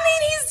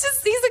mean,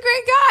 he's a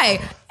great guy.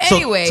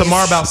 Anyway, so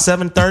tomorrow about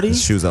 7:30.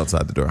 Shoes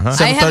outside the door, huh?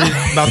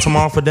 7:30 about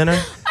tomorrow for dinner.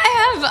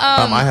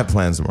 I have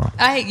plans tomorrow.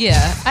 I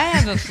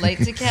have a flight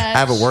to catch. I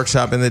have a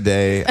workshop in the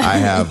day. I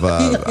have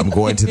I'm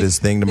going to this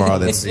thing tomorrow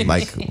that's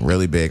like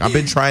really big. I've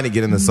been trying to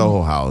get in the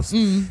Soho House,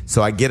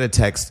 so I get a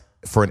text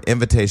for an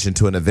invitation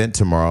to an event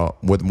tomorrow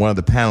with one of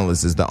the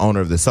panelists is the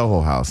owner of the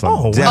Soho House.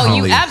 So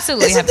you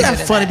absolutely have to go to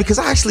funny because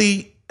I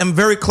actually am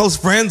very close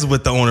friends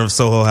with the owner of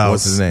Soho House.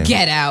 What's his name?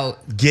 Get out.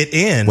 Get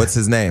in. What's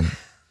his name?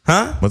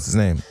 Huh? What's his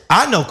name?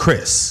 I know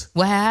Chris.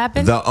 What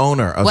happened? The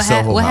owner of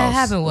Soho House. What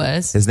happened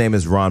was his name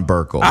is Ron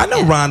Burkle. I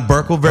know Ron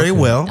Burkle very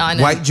well.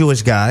 White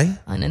Jewish guy.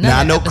 Now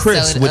I know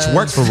Chris, which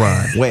works for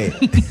Ron. Wait.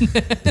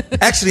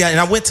 Actually,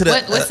 I went to the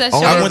what's that show?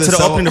 I went to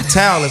the opening of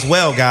Towel as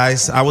well,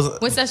 guys.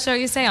 What's that show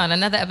you say on?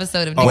 Another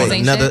episode of Niggas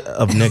Ain't Shit?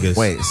 Of Niggas.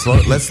 Wait,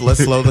 let's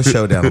slow the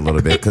show down a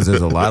little bit because there's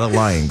a lot of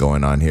lying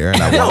going on here,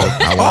 and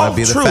I want to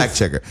be the fact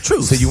checker.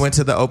 Truth. So you went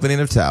to the opening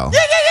of Towel.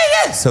 Yeah.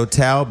 So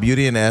Towel,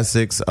 Beauty in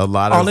Essex, a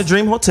lot on of the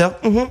Dream Hotel.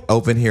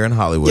 Open here in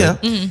Hollywood.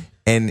 Yeah.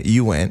 And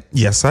you went.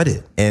 Yes, I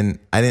did. And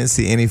I didn't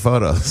see any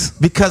photos.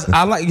 Because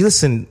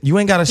listen, you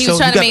ain't got to show. He was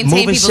trying to maintain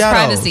people's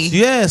privacy.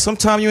 Yeah,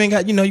 sometimes you ain't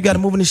got, you got to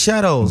move in the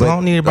shadows. But, I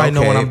don't need everybody to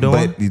know what I'm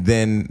doing. But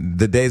then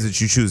the days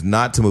that you choose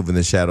not to move in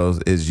the shadows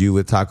is you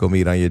with taco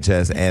meat on your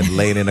chest and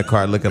laying in the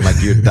car looking like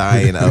you're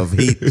dying of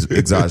heat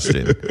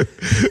exhaustion.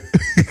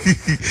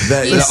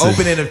 The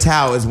opening of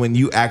Tao is when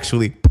you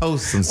actually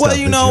post some stuff. Well,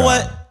 you know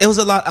what? It was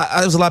a lot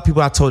of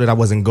people I told that I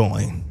wasn't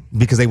going.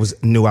 Because they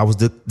knew I was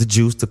the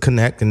juice to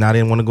connect, and I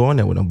didn't want to go in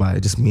there with nobody.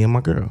 Just me and my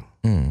girl.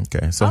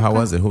 Okay. So how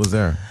was it? Who was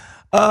there?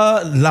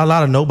 A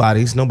lot of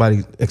nobodies.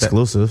 Nobody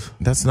exclusive.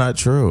 That's not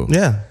true.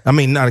 Yeah. I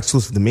mean, not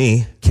exclusive to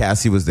me.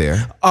 Cassie was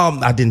there.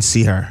 I didn't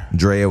see her.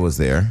 Drea was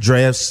there.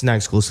 Drea's not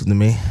exclusive to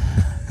me.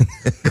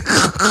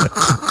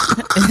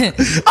 And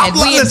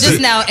we have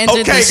just now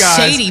entered the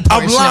shady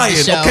portion I'm lying. of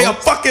the show. Okay, I'm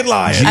fucking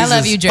lying. I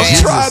love you, Drea.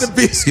 I'm trying to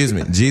be. Excuse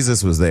me.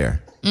 Jesus was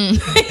there.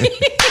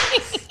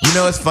 You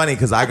know, it's funny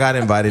because I got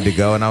invited to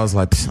go and I was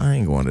like, I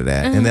ain't going to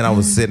that. And then I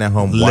was sitting at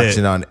home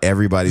watching on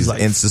everybody's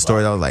Insta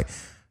stories. I was like,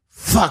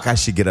 fuck, I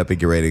should get up and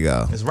get ready to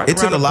go. It's right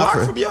around the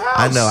block from your house.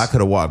 I know, I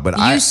could have walked, but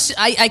I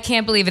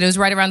can't believe it. It was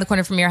right around the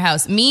corner from your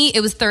house. Me, it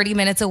was 30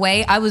 minutes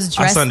away. I was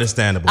dressed. That's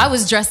understandable. I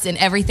was dressed in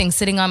everything,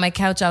 sitting on my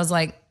couch. I was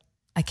like,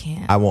 I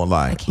can't. I won't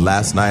lie.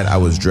 Last night I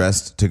was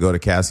dressed to go to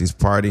Cassie's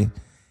party.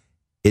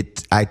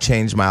 I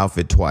changed my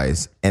outfit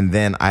twice, and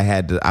then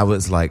I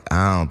was like,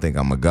 I don't think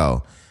I'm gonna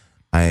go.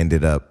 I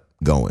ended up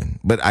going,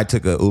 but I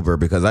took an Uber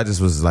because I just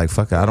was like,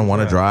 fuck it, I don't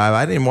want to drive.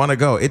 I didn't want to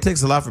go. It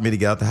takes a lot for me to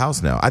get out the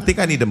house now. I think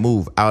I need to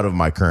move out of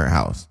my current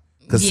house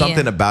because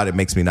something about it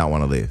makes me not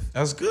want to leave.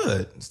 That's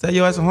good. Stay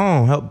your ass at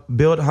home. Help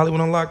build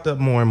Hollywood Unlocked up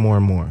more and more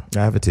and more. I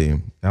have a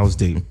team. That was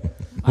deep.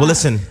 Well,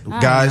 listen,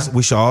 guys,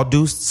 we should all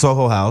do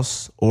Soho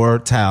House or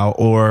Tao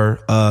or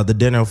the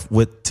dinner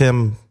with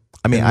Tim.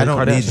 I mean, I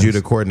don't need you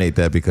to coordinate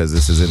that because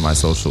this is in my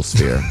social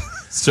sphere.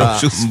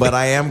 But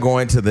I am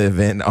going to the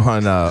event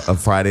on a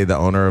Friday. The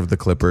owner of the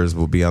Clippers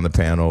will be on the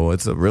panel.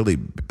 It's a really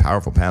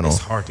powerful panel. It's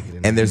hard to get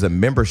in. And there's a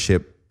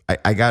membership.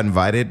 I got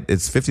invited.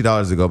 It's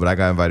 $50 to go, but I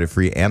got invited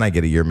free, and I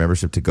get a year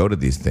membership to go to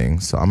these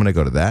things. So I'm going to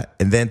go to that.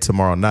 And then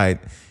tomorrow night,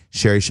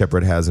 Sherry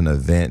Shepherd has an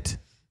event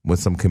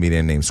with some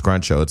comedian named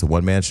Scruncho. It's a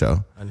one-man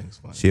show. I think it's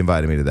funny. She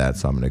invited me to that,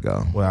 so I'm going to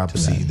go. Well, I'll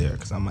see you there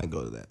because I might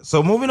go to that.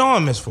 So moving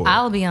on, Miss Ford.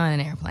 I'll be on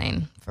an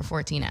airplane for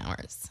 14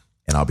 hours.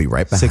 And I'll be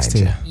right behind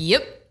 16. you.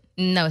 Yep.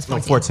 No, it's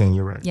 14. No, 14,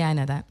 you're right. Yeah, I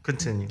know that.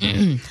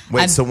 Continue.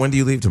 Wait, so when do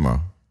you leave tomorrow?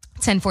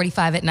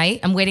 10:45 at night.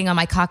 I'm waiting on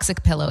my coccyx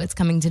pillow. It's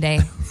coming today.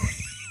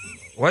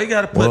 Why you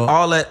got to put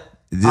all that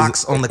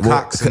ox on the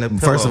cocks in the pillow?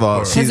 First of all,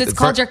 because it's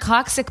called your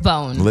coccyx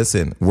bone.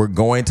 Listen, we're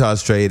going to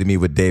Australia to meet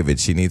with David.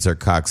 She needs her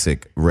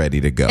coccyx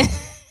ready to go.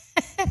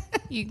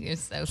 You're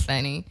so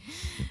funny.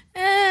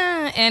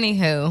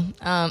 Anywho.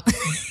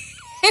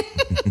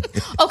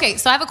 Okay,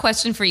 so I have a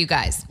question for you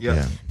guys.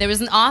 Yeah. There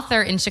was an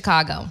author in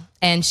Chicago,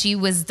 and she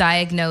was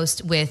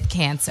diagnosed with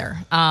cancer.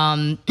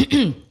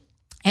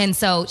 And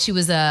so she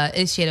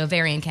had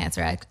ovarian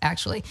cancer,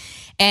 actually.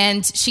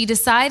 And she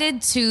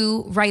decided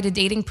to write a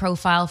dating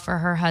profile for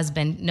her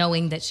husband,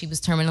 knowing that she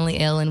was terminally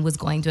ill and was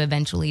going to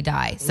eventually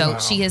die. So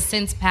she has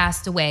since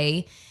passed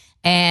away.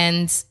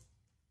 And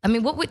I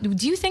mean,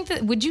 do you think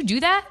that, would you do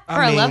that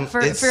for a loved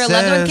one?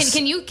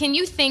 Can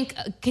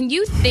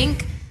you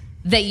think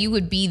that you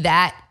would be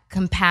that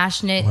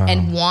compassionate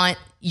and want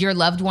your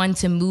loved one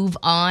to move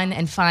on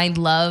and find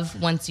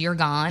love once you're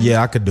gone?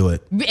 Yeah, I could do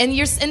it.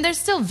 And they're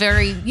still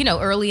very,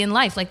 early in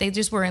life. Like they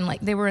were in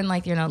late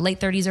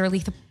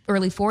 30s,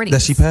 early 40s.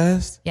 That she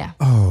passed? Yeah.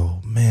 Oh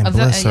man,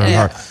 bless her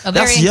heart.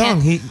 That's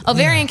young.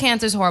 Ovarian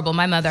cancer is horrible.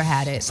 My mother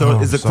had it.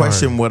 So is the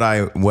question, would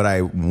I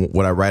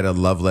write a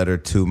love letter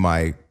to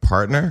my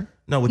partner?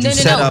 No, would you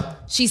set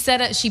up?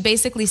 She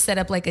basically set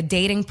up like a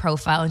dating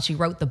profile, and she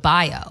wrote the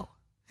bio.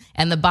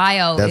 And the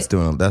bio,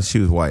 she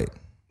was white.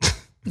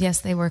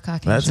 Yes, they were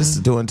Caucasian. That's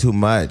just doing too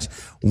much.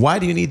 Why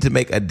do you need to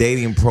make a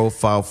dating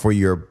profile for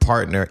your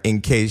partner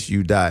in case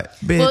you die?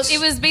 Bitch. Well, it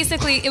was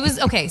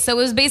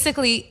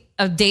basically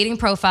a dating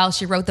profile.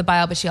 She wrote the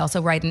bio, but she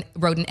also wrote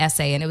an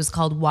essay, and it was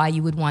called "Why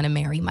You Would Want to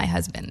Marry My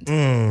Husband."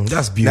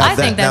 That's beautiful. I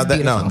think that's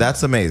beautiful. No,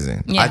 that's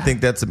amazing. Yeah. I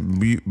think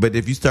but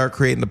if you start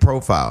creating the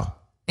profile,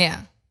 yeah,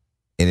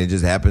 and it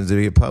just happens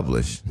to get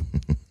published.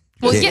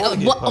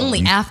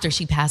 Only after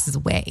she passes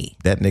away.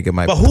 That nigga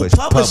might. But who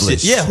publishes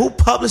it? Yeah, who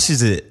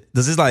publishes it?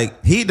 Does it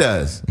he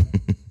does?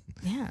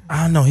 Yeah,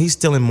 I don't know. He's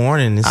still in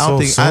mourning. It's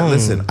so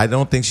soon. I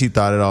don't think she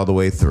thought it all the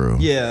way through.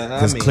 Yeah,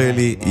 because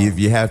clearly, if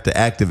you have to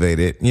activate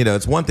it,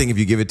 it's one thing if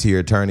you give it to your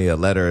attorney, a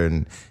letter,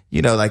 and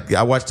like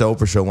I watched the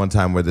Oprah show one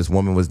time where this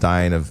woman was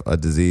dying of a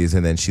disease,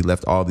 and then she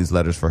left all these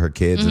letters for her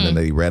kids, and then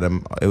they read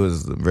them. It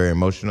was very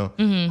emotional.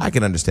 I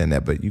can understand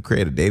that, but you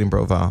create a dating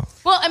profile.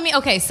 Well, I mean,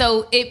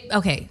 so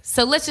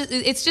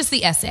it's just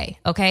the essay,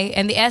 okay?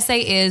 And the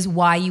essay is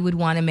why you would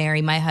want to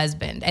marry my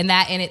husband. And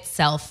that in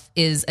itself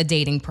is a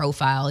dating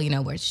profile,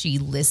 where she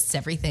lists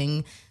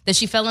everything that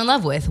she fell in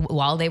love with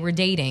while they were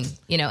dating,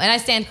 and I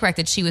stand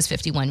corrected. She was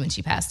 51 when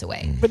she passed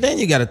away. But then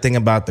you got to think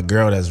about the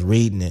girl that's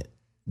reading it.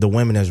 the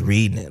women that's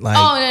reading it. Like,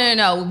 oh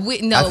no.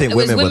 I think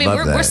women would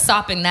love that. We're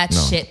stopping that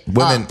shit.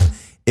 Women. Up.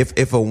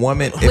 If a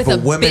woman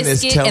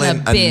is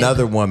telling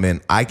another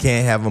woman, I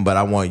can't have him, but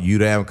I want you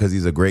to have him because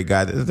he's a great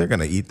guy, they're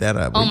gonna eat that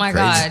up. Oh my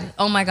god.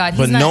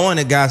 But knowing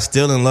the guy's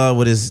still in love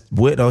with his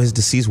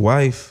deceased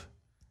wife.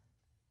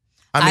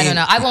 I don't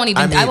know. I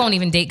won't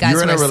even date guys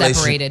who are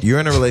separated. You're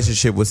in a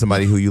relationship with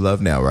somebody who you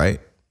love now, right?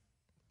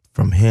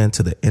 From here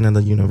to the end of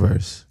the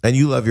universe. And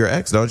you love your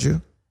ex, don't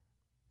you?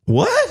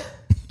 What?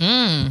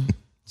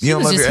 She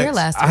was just here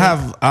last week.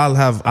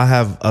 I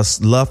have a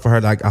love for her.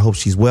 Like, I hope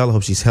she's well. I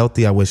hope she's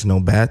healthy. I wish no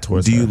bad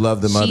towards her. Do you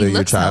love the mother of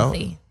your child?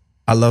 Healthy.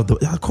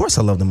 Of course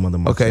I love the mother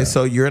of my child.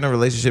 So you're in a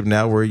relationship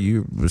now where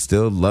you're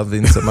still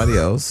loving somebody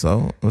else.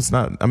 So it's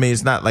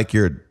not like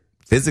you're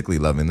physically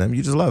loving them.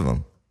 You just love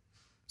them.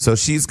 So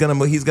he's gonna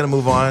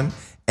move on,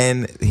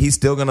 and he's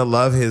still gonna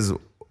love his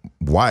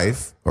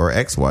wife or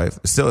ex-wife.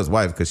 It's still his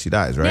wife because she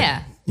dies,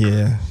 right?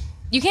 Yeah.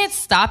 You can't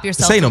stop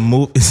yourself. This ain't a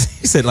movie.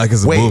 He said like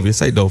it's a movie.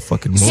 This ain't no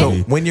fucking movie. So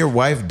when your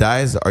wife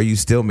dies, are you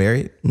still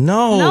married?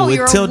 No,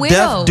 you're until a widow.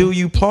 death do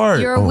you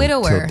part. You're a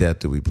widower. Until death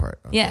do we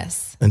part. Okay.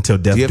 Yes. Until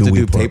death do we part. Do you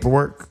have to do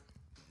paperwork?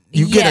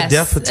 You get a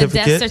death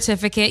certificate. A death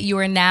certificate.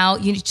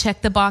 You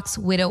check the box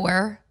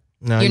widower.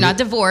 No, you're not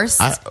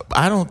divorced.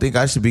 I don't think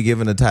I should be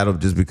given a title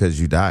just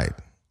because you died.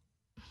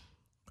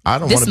 I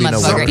don't want to be no.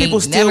 Some people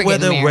still wear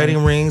their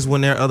wedding rings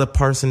when their other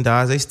person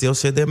dies. They still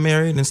say they're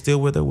married and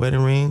still wear their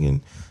wedding ring.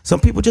 And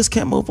some people just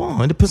can't move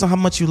on. It depends on how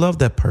much you love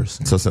that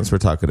person. So since we're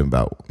talking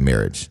about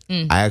marriage,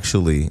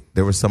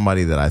 there was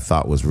somebody that I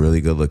thought was really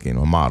good looking,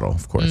 a model,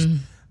 of course.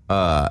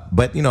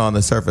 But on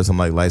the surface, I'm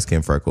like light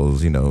skin,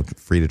 freckles,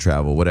 free to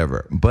travel,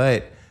 whatever.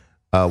 But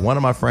one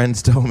of my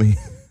friends told me.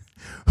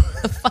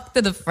 The fuck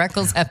do the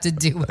freckles have to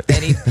do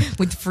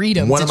with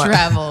freedom to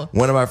travel?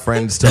 One of my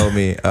friends told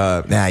me,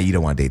 nah, you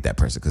don't want to date that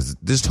person, because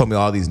this told me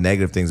all these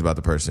negative things about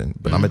the person.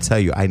 But I'm going to tell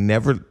you, I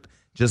never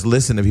just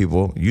listen to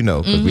people,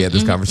 because we had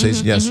this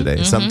conversation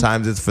yesterday.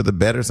 Sometimes it's for the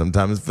better,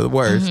 sometimes it's for the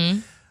worse.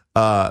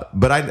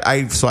 But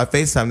I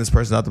FaceTimed this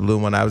person out the blue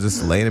one. I was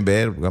just laying in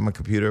bed on my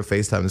computer,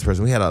 FaceTimed this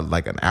person. We had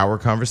an hour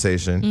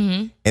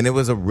conversation, and it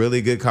was a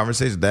really good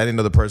conversation. I didn't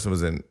know the person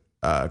was in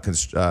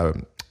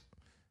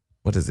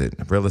what is it?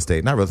 Real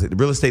estate, not real estate.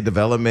 Real estate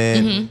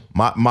development,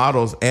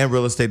 models and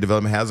real estate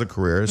development, has a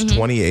career. It's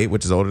 28,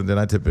 which is older than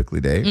I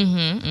typically date.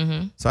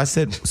 So I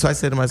said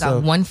to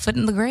myself, got 1 foot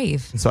in the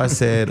grave. So I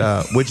said,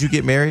 would you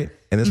get married?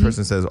 And this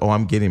person says, oh,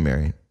 I'm getting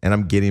married. And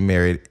I'm getting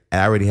married.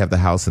 I already have the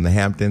house in the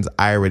Hamptons.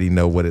 I already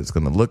know what it's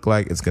going to look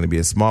like. It's going to be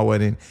a small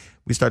wedding.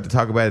 We start to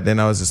talk about it. Then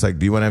I was just like,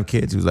 do you want to have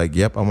kids? He was like,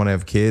 yep, I want to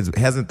have kids.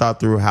 Hasn't thought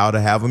through how to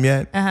have them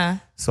yet.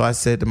 So I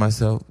said to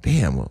myself,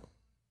 damn, well,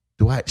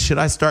 should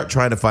I start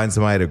trying to find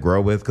somebody to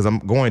grow with? Because I'm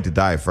going to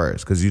die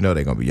first, because they're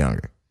going to be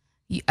younger.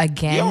 You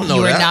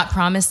are not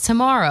promised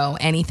tomorrow.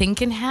 Anything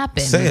can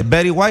happen. Say it.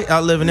 Betty White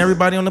outliving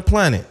everybody on the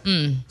planet.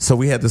 So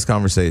we had this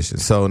conversation.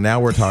 So now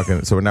we're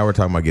talking. Now we're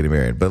talking about getting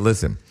married. But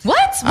listen.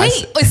 What?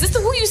 Wait, is this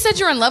who you said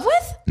you're in love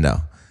with?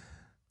 No.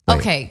 Wait.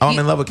 Okay. I'm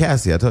in love with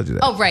Cassie. I told you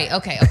that. Oh, right.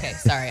 Okay.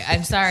 Sorry.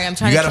 I'm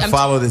trying. You got to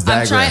follow this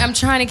diagram. I'm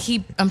trying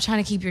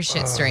to keep your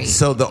shit straight.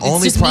 So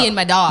it's just me and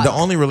my dog. The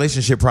only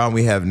relationship problem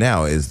we have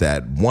now is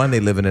that, one, they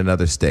live in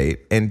another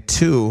state, and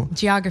two,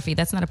 geography.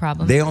 That's not a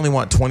problem. They only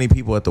want 20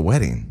 people at the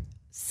wedding.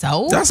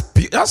 So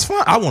that's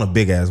fine. I want a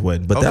big ass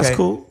wedding, but that's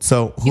cool.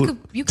 So you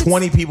could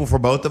 20 people for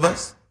both of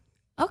us.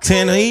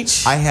 Okay. 10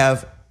 each. I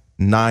have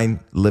 9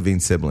 living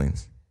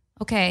siblings.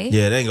 Okay.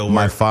 Yeah, they ain't gonna work.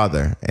 My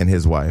father and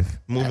his wife.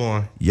 Move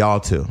on.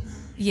 Y'all too.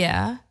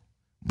 Yeah.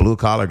 Blue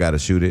collar got to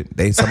shoot it.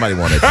 Somebody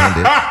want to attend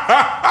it.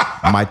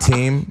 My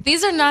team.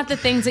 These are not the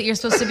things that you're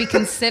supposed to be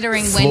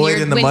considering when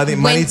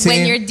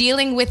you're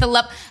dealing with a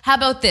love. How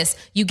about this?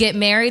 You get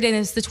married and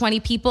it's the 20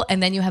 people,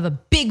 and then you have a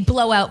big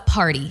blowout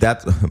party.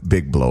 That's a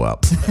big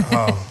blowout.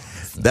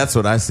 That's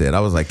what I said. I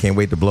was like, can't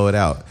wait to blow it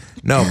out.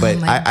 No,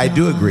 but I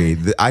do agree.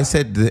 I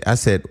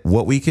said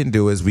what we can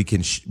do is we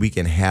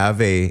can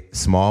have a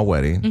small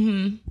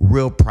wedding,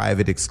 real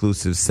private,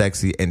 exclusive,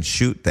 sexy, and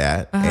shoot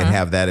that and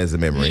have that as a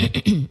memory,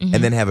 and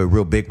then have a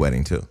real big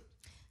wedding too.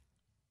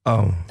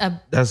 Oh,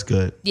 that's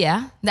good.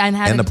 Yeah,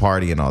 and the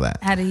party and all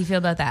that. How did you feel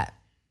about that?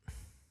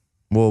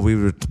 Well,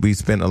 we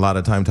spent a lot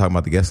of time talking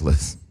about the guest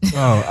list.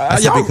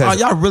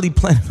 Y'all really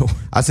planning?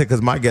 I said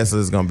because my guest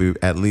list is going to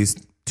be at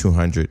least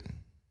 200,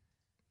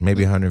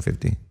 maybe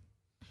 150.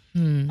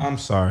 I'm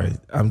sorry.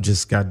 I'm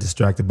just got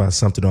distracted by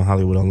something on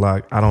Hollywood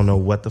Unlocked. I don't know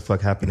what the fuck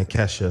happened to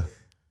Kesha.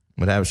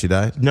 What happened? She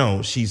died?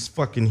 No, she's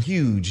fucking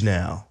huge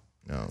now.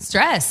 No.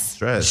 Stress.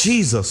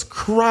 Jesus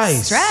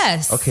Christ.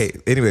 Stress. Okay,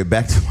 anyway,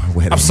 back to my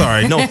wedding. I'm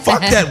sorry. No,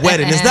 fuck that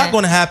wedding. It's not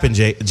going to happen,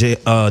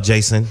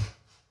 Jason.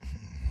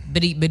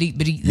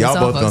 Y'all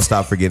both going to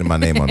stop forgetting my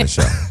name on the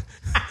show.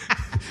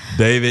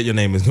 David, your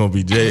name is going to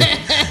be Jay.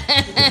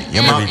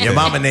 Your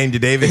mama named you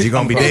David, you're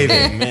going to be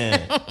David.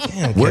 Man.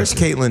 Damn, where's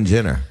Caitlyn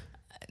Jenner?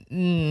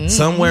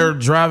 Somewhere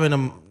driving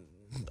a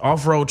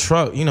off-road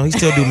truck. He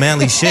still do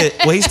manly shit.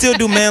 Well, he still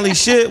do manly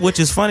shit, which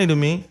is funny to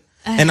me.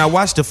 And I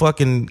watched the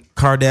fucking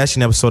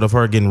Kardashian episode of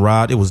her getting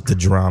robbed. It was the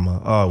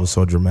drama. Oh, it was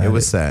so dramatic. It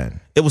was sad.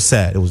 It was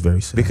sad. It was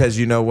very sad. Because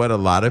you know what? A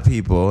lot of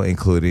people,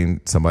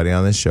 including somebody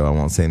on this show, I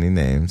won't say any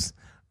names,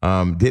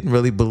 didn't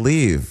really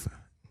believe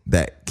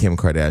that Kim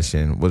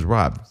Kardashian was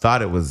robbed.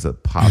 Thought it was a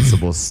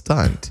possible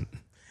stunt.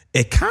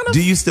 It kind of.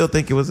 Do you still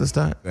think it was a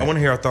stunt? I want to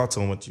hear our thoughts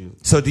on what you.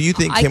 So do you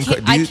think Kim?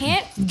 I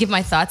can't give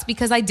my thoughts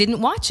because I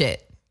didn't watch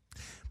it.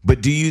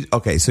 But do you?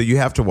 Okay, so you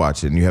have to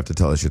watch it and you have to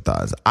tell us your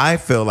thoughts. I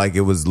feel like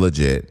it was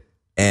legit,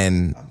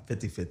 and I'm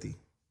 50-50.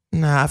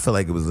 Nah, I feel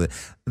like it was.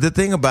 The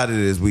thing about it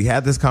is, we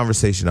had this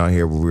conversation on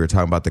here where we were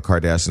talking about the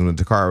Kardashians when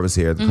Takara was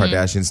here. The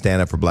Kardashians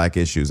stand up for black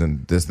issues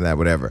and this and that,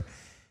 whatever.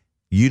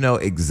 You know,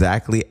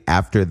 exactly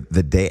after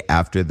the day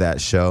after that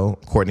show,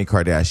 Kourtney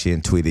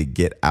Kardashian tweeted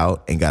 "Get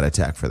out" and got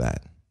attacked for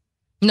that.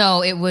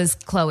 No, it was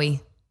Khloe.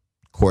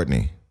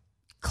 Kourtney.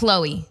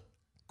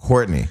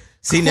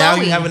 See, Khloe. now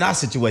you have an odd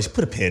situation.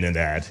 Put a pin in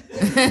that.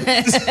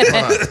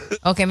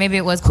 Okay, maybe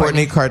it was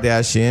Kourtney Kourtney.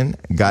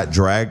 Kardashian got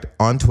dragged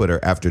on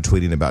Twitter after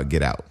tweeting about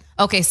 "Get out."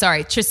 Okay,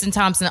 sorry. Tristan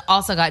Thompson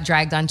also got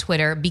dragged on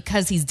Twitter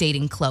because he's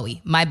dating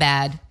Khloe. My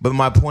bad. But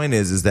my point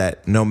is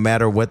that no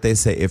matter what they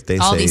say, if they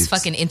All say these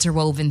fucking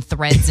interwoven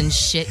threads and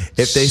shit.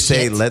 if they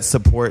say let's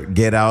support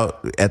Get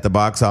Out at the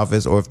box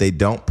office, or if they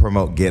don't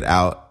promote Get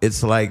Out,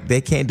 it's like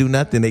they can't do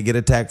nothing. They get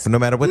attacked for no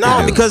matter what they do.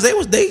 No, because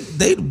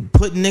they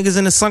put niggas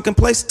in a sunken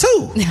place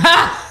too.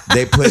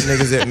 They put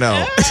niggas in.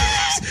 No,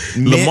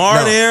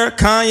 Lamar there,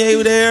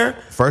 Kanye there.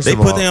 First they of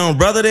put all, their own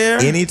brother there.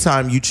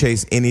 Anytime you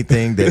chase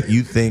anything that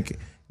you think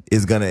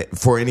is gonna,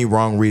 for any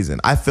wrong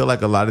reason, I feel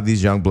like a lot of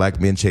these young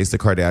black men chase the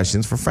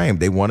Kardashians for fame.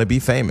 They want to be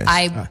famous.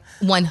 I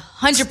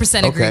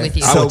 100% agree with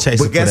you. I would chase it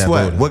but for guess that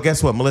what? voting. Well,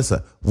 guess what,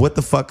 Melissa? What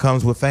the fuck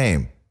comes with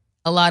fame?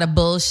 A lot of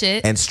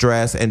bullshit. And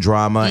stress and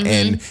drama,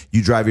 and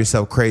you drive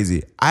yourself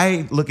crazy.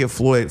 I look at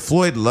Floyd.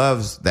 Floyd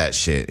loves that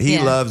shit. He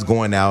loves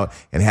going out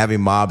and having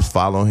mobs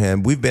follow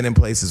him. We've been in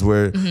places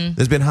where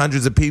there's been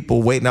hundreds of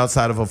people waiting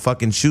outside of a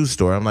fucking shoe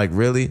store. I'm like,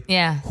 really?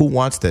 Yeah. Who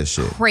wants that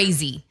shit?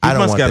 Crazy. I don't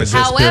must want got that a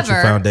shit. good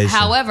spiritual foundation.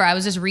 However, I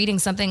was just reading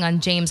something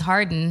on James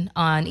Harden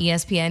on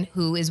ESPN,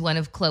 who is one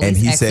of Khloe's And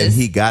he exes. said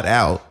he got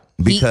out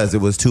because it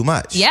was too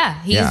much. Yeah,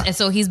 and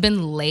so he's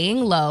been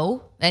laying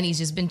low, and he's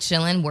just been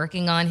chilling,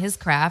 working on his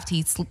craft.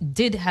 He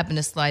did happen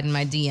to slide in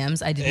my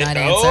DMs. I did not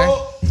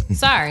answer.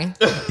 Sorry,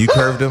 You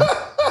curved him.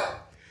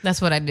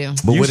 that's what I do.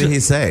 But what did he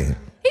say?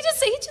 He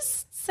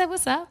just said,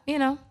 "What's up?" You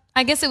know.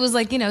 I guess it was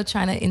like,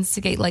 trying to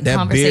instigate like that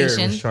beard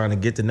conversation. was trying to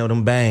get to know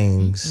them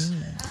bangs.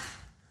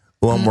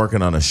 Well, I'm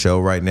working on a show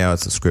right now.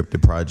 It's a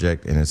scripted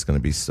project, and it's going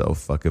to be so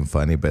fucking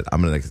funny. But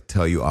I'm going to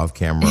tell you off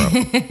camera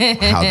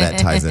how that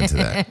ties into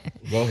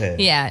that. Go ahead.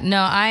 Yeah, no,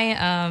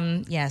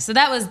 so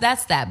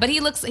that's that. But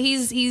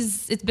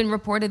it's been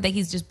reported that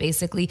he's just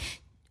basically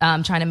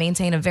trying to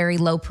maintain a very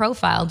low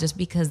profile just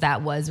because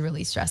that was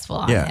really stressful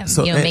on him.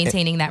 So,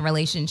 maintaining that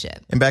relationship.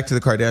 And back to the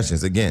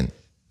Kardashians again.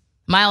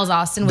 Miles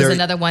Austin was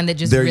another one that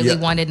just really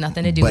wanted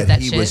nothing to do with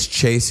that shit. But he was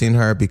chasing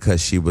her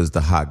because she was the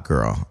hot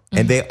girl.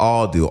 And they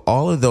all do.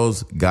 All of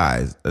those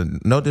guys,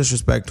 no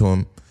disrespect to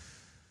them.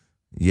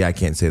 Yeah, I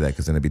can't say that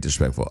because then it'd be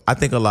disrespectful. I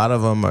think a lot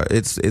of them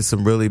it's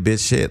some really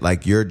bitch shit.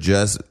 Like you're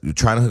just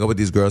trying to hook up with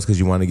these girls because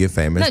you want to get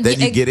famous. Then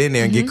you get in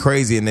there and get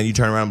crazy, and then you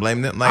turn around and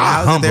blame them. Like,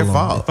 how's it their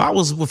fault?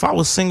 If I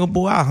was single,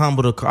 boy, I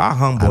humble one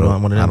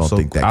of them. I don't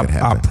think that could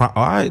happen.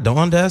 All right, don't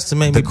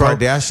underestimate The me, bro.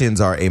 Kardashians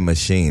are a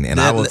machine, and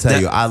I will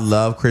tell you, I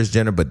love Kris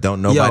Jenner, but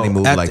don't nobody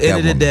move like that. At the end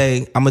of the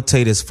day, I'm gonna tell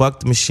you this: fuck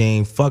the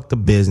machine, fuck the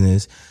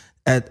business.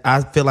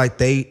 I feel like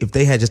if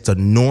they had just a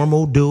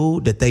normal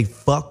dude that they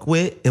fuck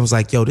with, it was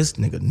like, yo, this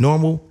nigga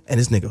normal, and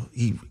this nigga,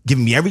 he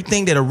giving me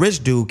everything that a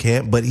rich dude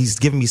can't, but he's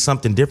giving me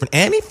something different,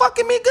 and he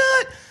fucking me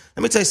good.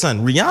 Let me tell you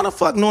something. Rihanna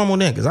fuck normal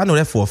niggas. I know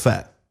that for a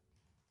fact.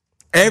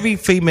 Every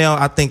female,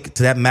 I think,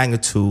 to that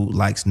magnitude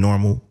likes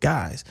normal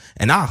guys,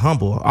 and I'll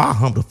humble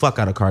the fuck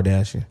out of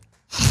Kardashian.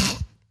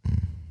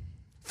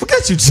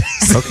 Forget you,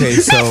 Jason. Okay,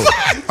 so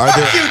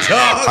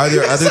are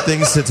there other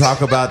things to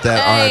talk about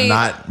that are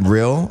not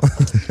real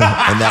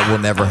and that will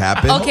never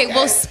happen? Okay,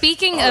 well,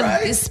 speaking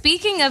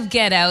of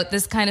Get Out,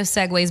 this kind of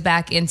segues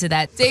back into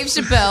that. Dave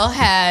Chappelle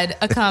had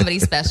a comedy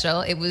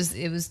special. It was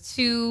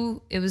two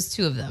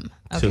of them.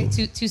 Okay,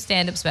 two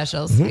stand-up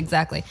specials,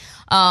 exactly.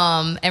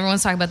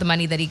 Everyone's talking about the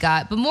money that he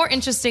got, but more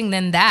interesting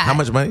than that, How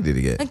much money did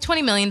he get? like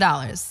 $20 million.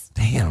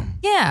 Damn.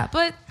 Yeah,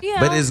 but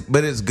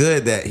But it's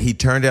good that he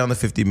turned down the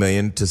 $50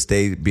 million to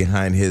stay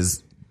behind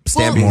his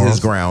stamping his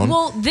ground.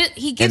 Well,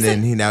 he gives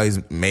and then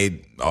he's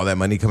made all that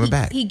money coming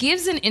back. He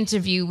gives an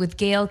interview with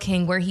Gayle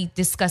King where he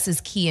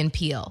discusses Key and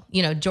Peele.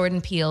 Jordan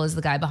Peele is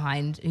the guy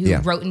behind who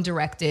wrote and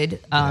directed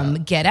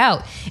Get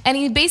Out. And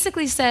he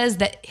basically says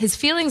that his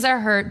feelings are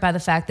hurt by the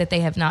fact that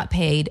they have not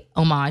paid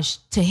homage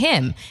to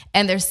him.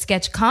 And their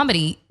sketch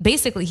comedy,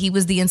 basically he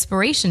was the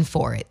inspiration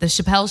for it. The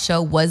Chappelle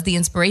Show was the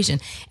inspiration.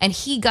 And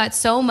he got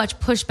so much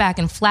pushback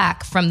and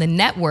flack from the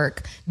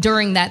network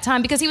during that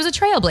time because he was a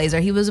trailblazer.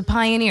 He was a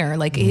pioneer.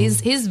 Like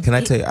his Can I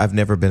tell you, I've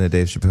never been a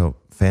Dave Chappelle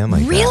fan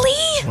like that.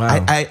 Really?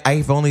 Wow.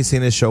 I've only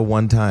seen his show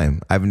one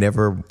time. I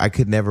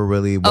could never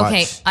really watch.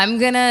 Okay,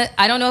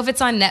 I don't know if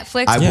it's on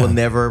Netflix. I will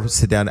never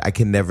sit down. I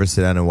can never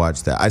sit down and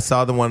watch that. I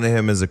saw the one of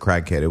him as a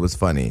crackhead. It was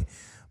funny.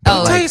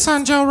 But tell you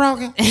something, Joe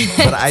Rogan. But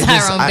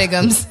Tyrone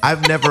Biggums.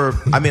 I've never.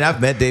 I mean, I've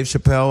met Dave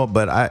Chappelle,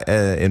 but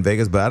in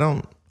Vegas. But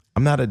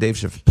I'm not a Dave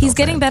Chappelle. He's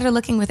getting fan. better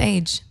looking with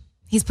age.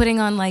 He's putting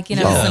on like, some,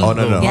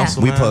 no. Yeah.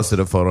 We posted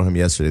a photo of him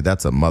yesterday.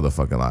 That's a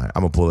motherfucking lie.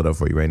 I'm gonna pull it up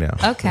for you right now.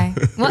 Okay.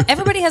 Well,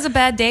 everybody has a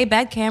bad day,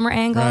 bad camera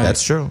angle. Right.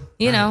 That's true.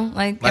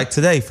 Like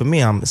today for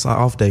me, it's an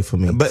off day for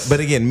me.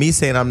 But again, me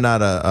saying I'm not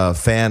a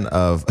fan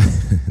of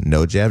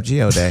No Jab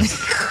Geo Day.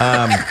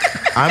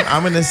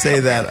 I'm going to say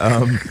that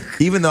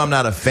even though I'm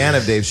not a fan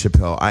of Dave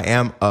Chappelle, I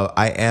am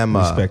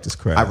respect his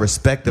craft. I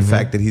respect the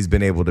fact that he's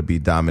been able to be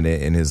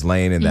dominant in his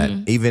lane, and that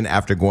even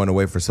after going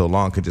away for so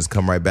long, could just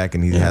come right back,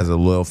 and he has a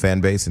loyal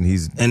fan base, and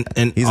he's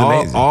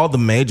amazing. All the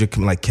major,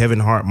 like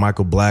Kevin Hart,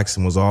 Michael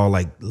Blackson was all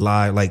like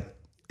live, like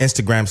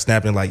Instagram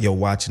snapping, like, yo,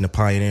 watching the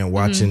Pioneer and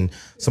watching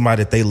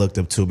somebody that they looked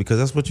up to, because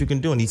that's what you can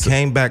do. And he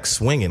came back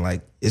swinging.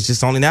 Like, it's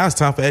just only now it's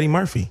time for Eddie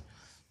Murphy.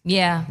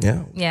 Yeah.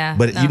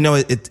 But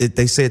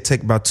they say it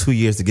take about 2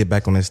 years to get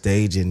back on that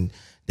stage, and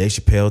Dave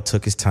Chappelle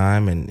took his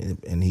time,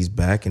 and he's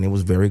back, and it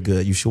was very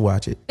good. You should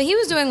watch it. But he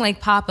was doing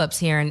like pop-ups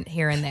here and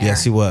there.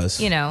 Yes, he was.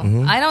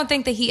 I don't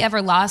think that he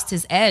ever lost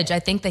his edge. I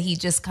think that he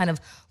just kind of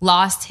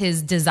lost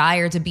his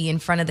desire to be in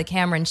front of the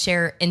camera and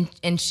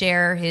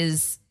share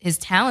his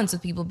talents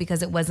with people,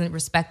 because it wasn't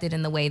respected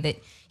in the way that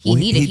he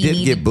needed. He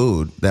did get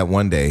booed that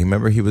one day.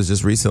 Remember, he was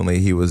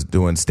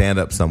doing stand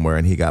up somewhere,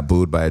 and he got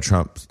booed by a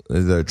Trump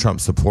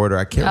supporter.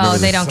 I can't remember.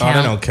 They don't count.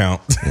 They don't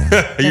count.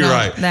 You're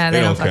right. Nah,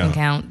 they don't fucking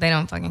count. They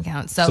don't fucking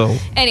count. So,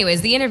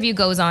 anyways, the interview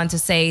goes on to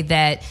say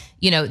that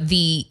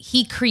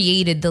he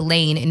created the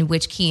lane in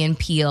which Key and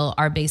Peele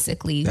are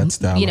basically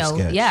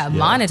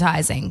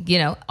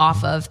monetizing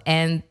off of,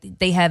 and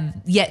they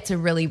have yet to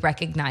really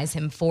recognize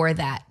him for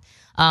that.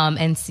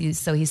 And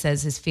so he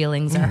says his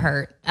feelings are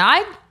hurt.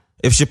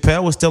 If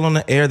Chappelle was still on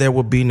the air, there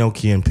would be no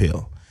Key and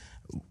Peele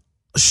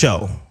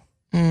show.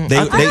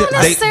 They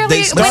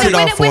started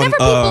off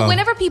on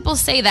whenever people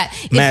say that,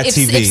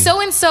 if so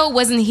and so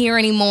wasn't here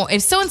anymore,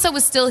 if so and so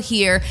was still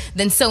here,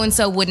 then so and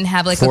so wouldn't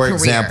have like a career. For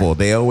example,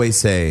 they always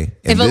say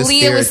if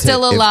Aaliyah was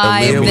still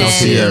alive,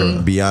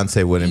 then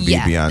Beyonce wouldn't be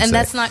Beyonce, and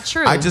that's not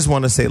true. I just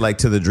want to say, like,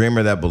 to the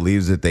dreamer that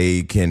believes that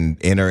they can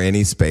enter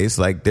any space,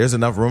 like, there's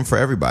enough room for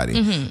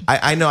everybody.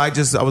 I know. I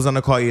was on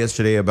a call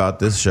yesterday about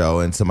this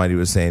show, and somebody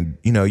was saying,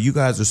 you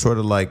guys are sort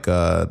of like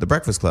the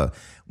Breakfast Club.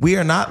 We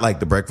are not like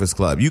the Breakfast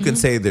Club. You can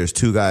say there's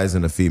two guys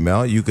and a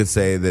female. You could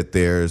say that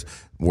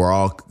we're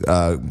all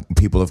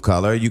people of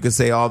color. You could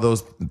say all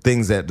those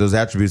things, those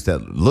attributes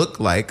that look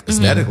like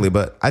aesthetically,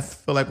 but I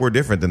feel like we're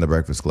different than the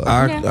Breakfast Club.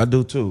 I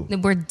do too.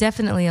 We're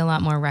definitely a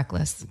lot more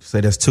reckless. Say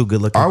that's two good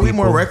looking. Are we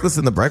people. more reckless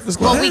than the Breakfast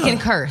Club? Well, we can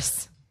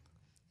curse.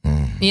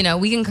 We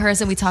can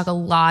curse, and we talk a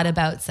lot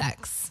about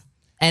sex,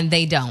 and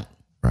they don't.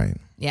 Right.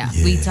 Yeah.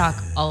 We talk.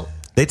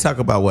 They talk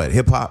about what?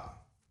 Hip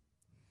hop.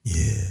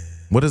 Yeah.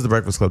 What does the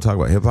Breakfast Club talk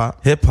about? Hip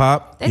hop? Hip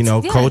hop,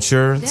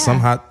 culture, some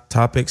hot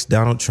topics,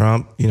 Donald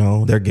Trump,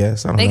 their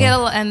guests. I don't know.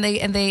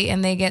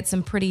 They get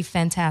some pretty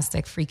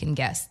fantastic freaking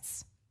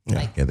guests.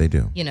 Yeah, they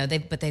do.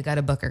 They've got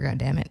a booker,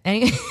 goddammit.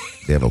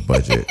 They have a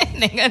budget.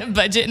 They got a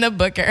budget and a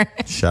booker.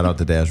 Shout out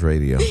to Dash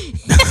Radio.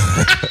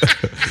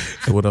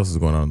 What else is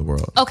going on in the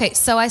world? Okay,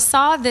 so I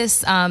saw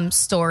this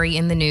story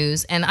in the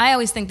news, and I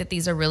always think that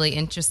these are really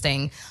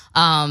interesting.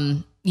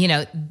 There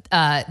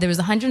was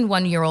a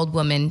 101-year-old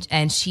woman,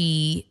 and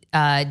she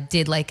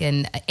did like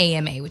an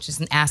AMA, which is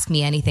an Ask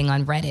Me Anything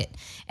on Reddit.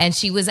 And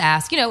she was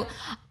asked,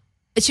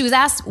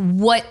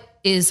 what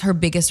is her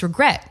biggest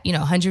regret?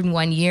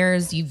 101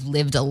 years, you've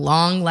lived a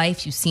long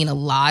life, you've seen a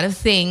lot of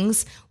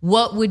things.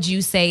 What would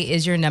you say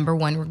is your number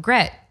one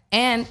regret?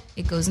 And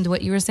it goes into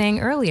what you were saying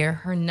earlier.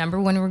 Her number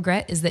one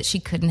regret is that she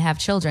couldn't have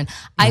children.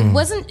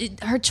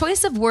 Her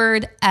choice of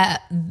word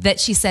that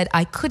she said,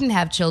 I couldn't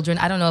have children.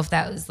 I don't know if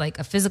that was like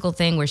a physical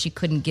thing where she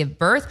couldn't give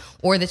birth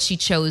or that she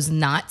chose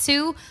not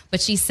to. But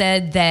she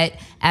said that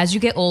as you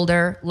get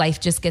older, life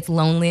just gets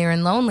lonelier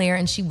and lonelier.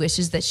 And she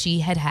wishes that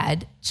she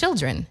had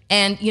children.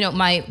 And,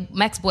 my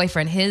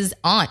ex-boyfriend, his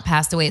aunt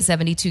passed away at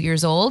 72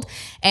 years old.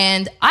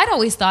 And I'd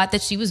always thought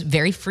that she was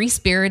very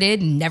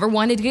free-spirited, never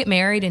wanted to get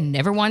married and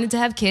never wanted to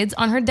have kids.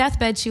 On her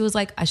deathbed, she was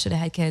like, I should have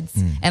had kids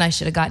and I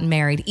should have gotten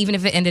married. Even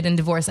if it ended in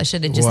divorce, I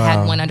should have just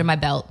had one under my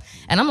belt.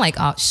 And I'm like,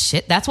 oh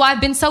shit, that's why I've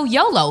been so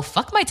YOLO.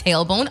 Fuck my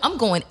tailbone. I'm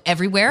going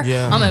everywhere.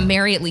 Yeah. I'm going to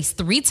marry at least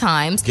 3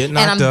 times. And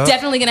I'm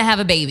definitely going to have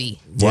a baby.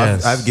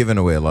 Well, I've given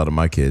away a lot of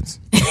my kids.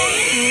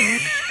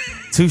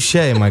 Touche,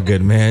 my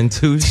good man.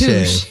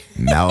 Touche.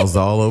 Mouths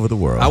all over the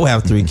world. I would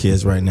have 3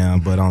 kids right now,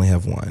 but I only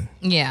have 1.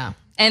 Yeah.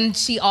 And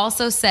she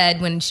also said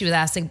when she was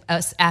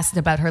asked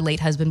about her late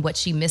husband, what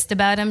she missed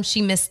about him,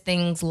 she missed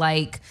things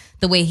like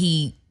the way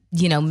he,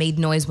 made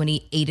noise when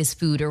he ate his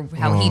food, or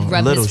how he'd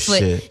rub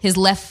his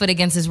left foot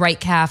against his right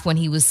calf when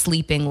he was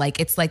sleeping. Like,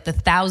 it's like the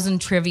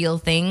 1,000 trivial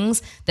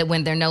things that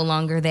when they're no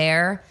longer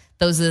there,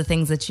 those are the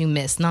things that you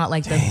miss, not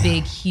like the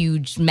big,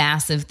 huge,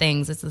 massive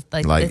things. It's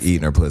like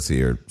eating her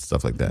pussy or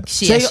stuff like that.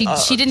 She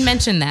didn't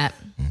mention that.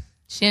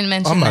 She didn't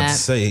mention that. I'm about to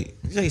say,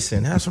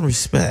 Jason, have some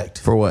respect.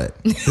 For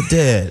what? The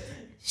dead.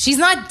 She's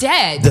not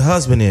dead. The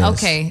husband is.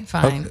 Okay,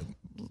 fine.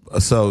 Okay.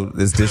 So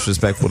it's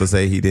disrespectful to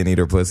say he didn't eat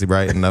her pussy,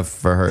 right? Enough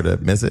for her to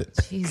miss it?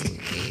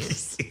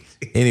 Jeez.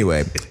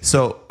 Anyway,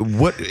 so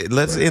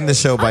let's end the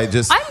show by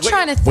just... I'm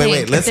trying to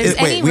think.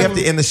 We have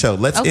to end the show.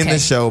 Let's end the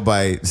show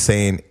by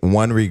saying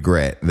one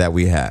regret that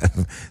we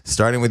have.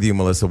 Starting with you,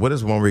 Melissa. What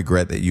is one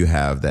regret that you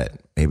have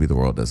that maybe the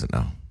world doesn't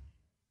know?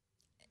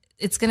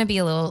 It's going to be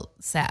a little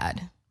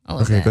sad.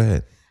 Okay, go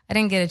ahead. I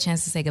didn't get a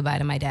chance to say goodbye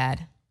to my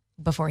dad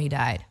before he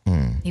died.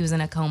 He was in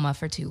a coma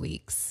for 2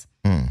 weeks.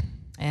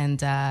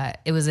 And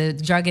it was a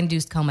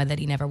drug-induced coma that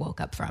he never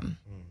woke up from.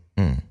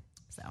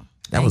 So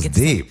that was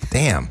deep.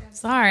 Damn.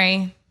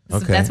 Sorry.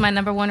 Okay. That's my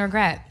number one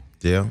regret.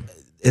 Yeah.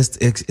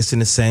 It's in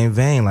the same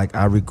vein. Like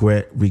I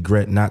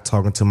regret not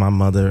talking to my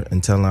mother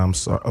and telling her I'm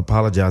sorry,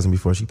 apologizing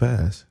before she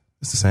passed.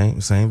 It's the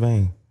same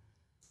vein.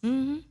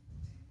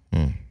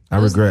 I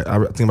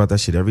think about that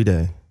shit every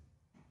day.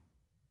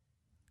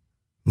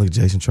 Look,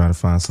 Jason trying to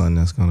find something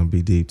that's gonna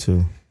be deep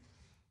too.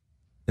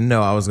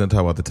 No, I was gonna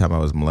talk about the time I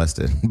was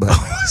molested, but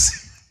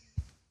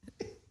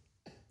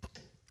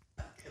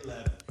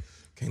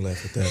can't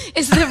laugh at that.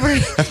 Is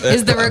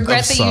the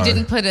regret that you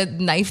didn't put a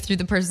knife through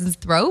the person's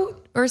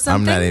throat or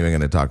something? I'm not even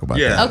going to talk about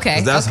that.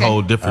 Okay. That's a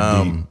whole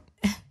different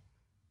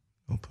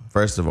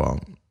First of all,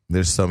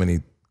 there's so many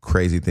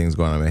crazy things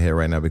going on in my head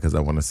right now because I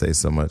want to say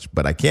so much,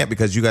 but I can't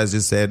because you guys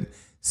just said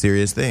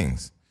serious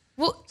things.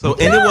 Well, so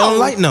end it on a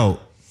light note.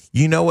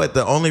 You know what?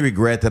 The only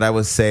regret that I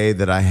would say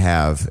that I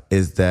have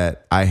is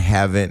that I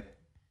haven't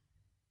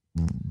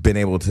been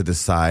able to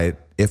decide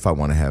if I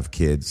want to have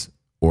kids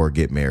or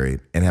get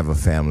married and have a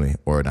family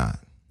or not.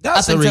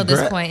 That's up until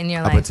this point in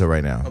your life. Up until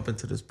right now. Up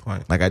until this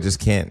point. Like I just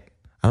can't.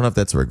 I don't know if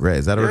that's a regret.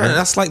 Is that a regret?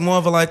 That's like more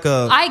of a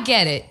I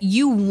get it.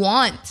 You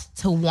want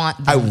to want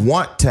them. I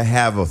want to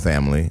have a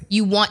family.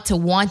 You want to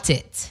want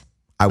it.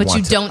 But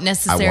you don't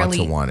necessarily. I want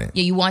to want it.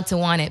 Yeah, you want to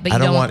want it, but I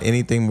don't want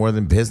anything more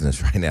than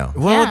business right now.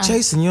 Well,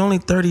 Jason, you're only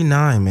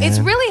 39, man. It's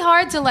really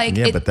hard to like.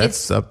 Yeah, but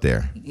that's up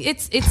there.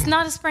 It's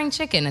not a spring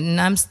chicken, and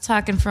I'm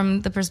talking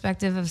from the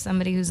perspective of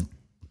somebody who's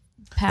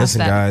past Listen,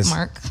 that guys,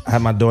 mark. I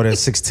have my daughter at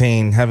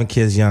 16. Having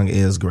kids young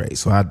is great,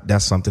 so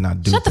that's something I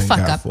do. Shut the thank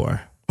fuck God up.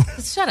 For.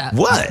 Shut up.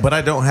 What? But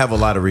I don't have a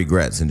lot of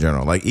regrets in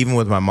general. Like even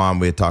with my mom,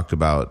 we had talked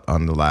about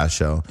on the last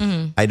show.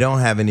 I don't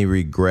have any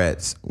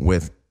regrets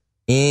with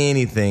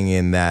anything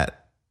in that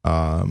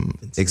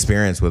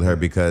experience with her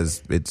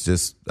because it's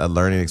just a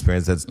learning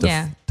experience that's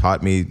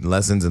taught me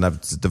lessons, and I've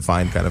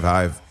defined kind of how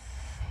I've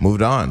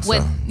moved on. So.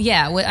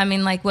 I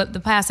mean, like what the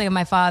passing of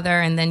my father,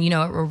 and then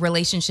a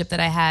relationship that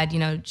I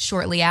had,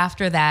 shortly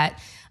after that.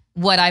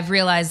 What I've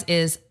realized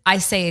is I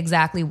say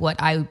exactly what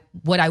I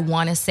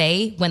want to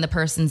say when the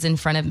person's in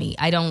front of me.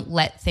 I don't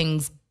let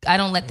things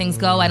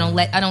go. I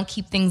don't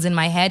keep things in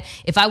my head.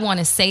 If I want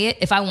to say it,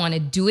 if I want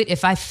to do it,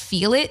 if I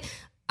feel it,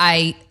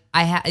 like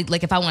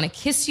if I want to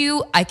kiss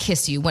you, I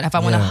kiss you. If I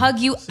want to hug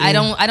you, I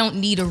don't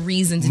need a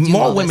reason to do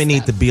more all women this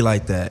need to be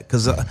like that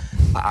because a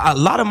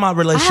lot of my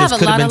relationships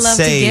could have been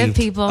saved.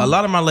 A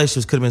lot of my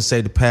relationships could have been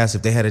saved the past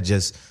if they had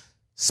just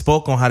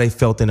spoke on how they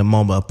felt in the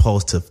moment,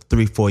 opposed to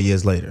 3-4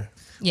 years later.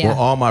 Yeah. Well,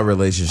 all my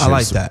relationships, I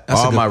like that.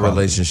 All my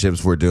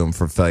relationships were doomed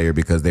for failure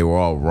because they were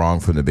all wrong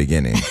from the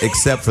beginning,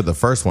 except for the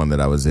first one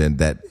that I was in.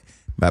 That,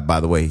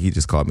 by the way, he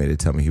just called me to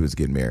tell me he was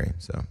getting married.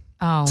 So,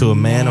 to a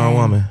man or a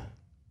woman?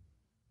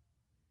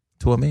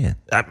 To a man.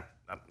 I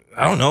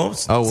don't know.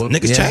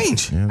 Niggas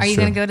change. Yeah, Are you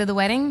going to go to the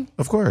wedding?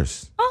 Of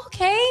course.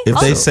 Okay.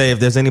 If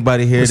there's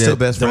anybody here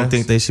that don't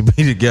think they should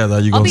be together,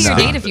 are you going to I'll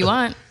be your date if you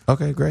want.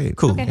 Okay, great.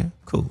 Cool. Okay.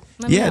 Cool.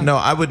 No,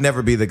 I would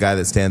never be the guy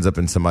that stands up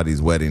in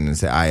somebody's wedding and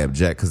say I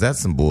object because that's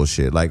some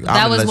bullshit. Like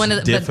that was one of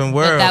the different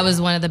world. That was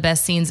one of the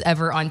best scenes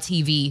ever on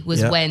TV.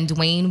 Was when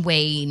Dwayne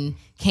Wayne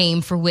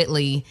came for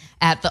Whitley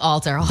at the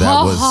altar.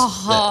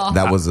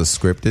 That was a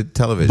scripted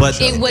television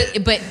show.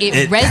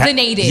 It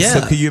resonated.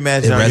 So could you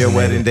imagine on your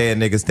wedding day a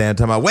nigga stand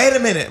talking about, wait a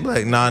minute, I'm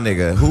like, nah,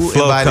 nigga, who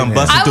invited him?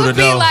 I would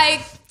be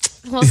like,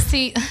 well,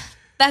 see.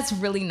 That's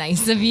really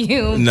nice of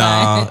you.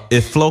 Nah,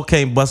 if Flo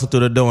came busting through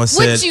the door and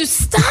said... Would you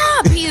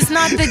stop? He is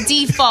not the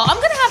default. I'm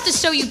going to have to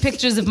show you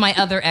pictures of my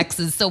other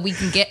exes so we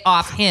can get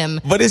off him.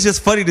 But it's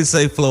just funny to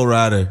say Flo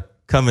Rida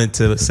coming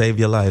to save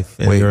your life.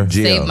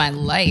 Save my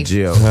life.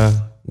 Gio.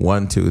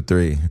 1, 2,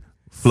 3.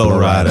 Flo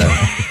Rida.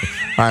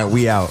 All right,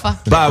 we out.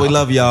 Bye, we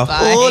love y'all.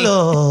 Bye.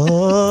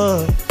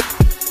 Oh, Lord.